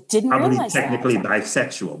 I didn't probably realize technically that.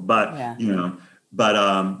 bisexual, but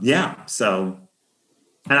So,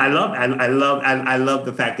 and I love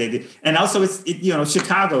the fact that, and also it's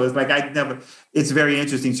Chicago is like it's very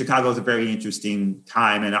interesting. Chicago is a very interesting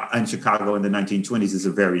time, and Chicago in the 1920s is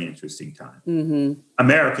a very interesting time. Mm-hmm.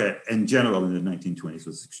 America in general in the 1920s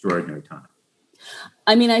was an extraordinary time.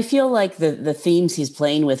 I mean, I feel like the themes he's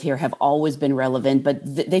playing with here have always been relevant, but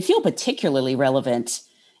they feel particularly relevant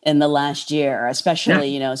in the last year,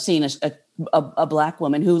 especially, seeing a Black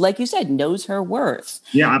woman who, like you said, knows her worth.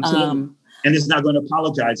 Yeah, absolutely. And is not going to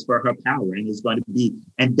apologize for her power, and is going to be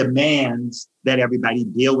and demands that everybody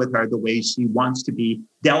deal with her the way she wants to be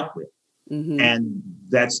dealt with. Mm-hmm. And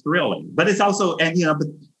that's thrilling. But it's also, but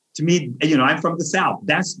to me, I'm from the South.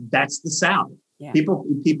 That's the South. Yeah.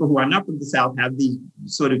 People who are not from the South have the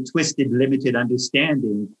sort of twisted, limited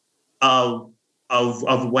understanding of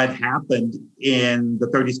what happened in the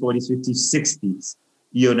 30s, 40s, 50s, 60s,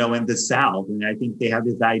 in the South. And I think they have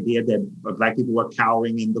this idea that Black people were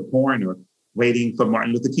cowering in the corner, waiting for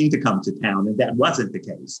Martin Luther King to come to town. And that wasn't the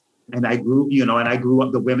case. And I grew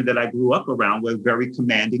up, the women that I grew up around were very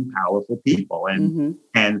commanding, powerful people and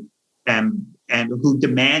who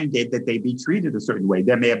demanded that they be treated a certain way.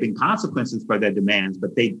 There may have been consequences for their demands,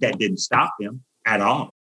 but that didn't stop them at all.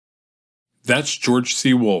 That's George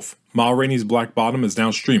C. Wolfe. Ma Rainey's Black Bottom is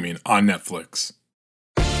now streaming on Netflix.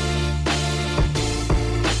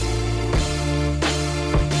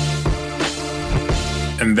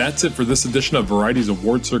 And that's it for this edition of Variety's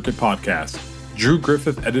Award Circuit podcast. Drew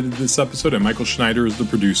Griffith edited this episode and Michael Schneider is the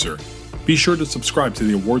producer. Be sure to subscribe to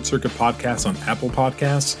the Award Circuit podcast on Apple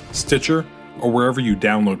Podcasts, Stitcher, or wherever you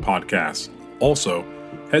download podcasts. Also,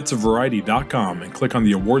 head to Variety.com and click on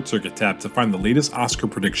the Award Circuit tab to find the latest Oscar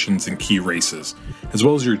predictions and key races, as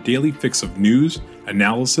well as your daily fix of news,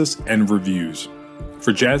 analysis, and reviews.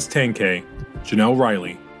 For Jazz Tankay, Janelle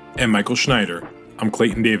Riley, and Michael Schneider, I'm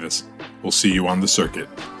Clayton Davis. We'll see you on the circuit.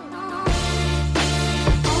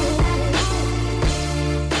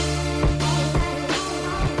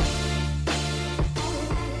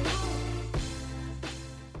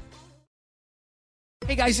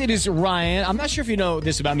 Hey guys, it is Ryan. I'm not sure if you know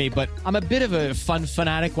this about me, but I'm a bit of a fun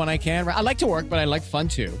fanatic when I can. I like to work, but I like fun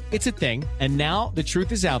too. It's a thing. And now the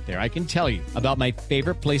truth is out there. I can tell you about my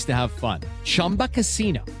favorite place to have fun. Chumba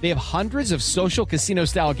Casino. They have hundreds of social casino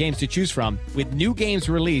style games to choose from with new games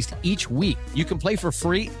released each week. You can play for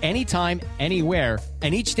free anytime, anywhere.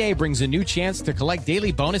 And each day brings a new chance to collect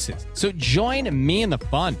daily bonuses. So join me in the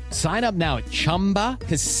fun. Sign up now at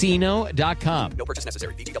ChumbaCasino.com. No purchase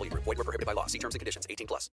necessary. VGW Group. Void where prohibited by law. See terms and conditions.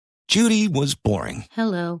 18+. Judy was boring.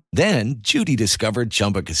 Hello. Then Judy discovered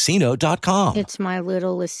ChumbaCasino.com. It's my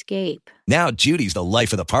little escape. Now Judy's the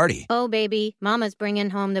life of the party. Oh, baby, mama's bringing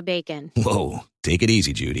home the bacon. Whoa, take it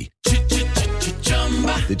easy, Judy.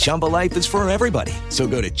 The Chumba life is for everybody. So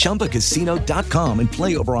go to ChumbaCasino.com and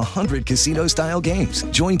play over 100 casino-style games.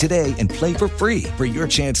 Join today and play for free for your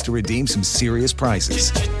chance to redeem some serious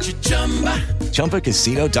prizes.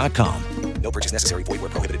 ChumbaCasino.com. No purchase necessary. Void where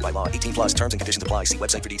prohibited by law. 18+. Terms and conditions apply. See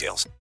website for details.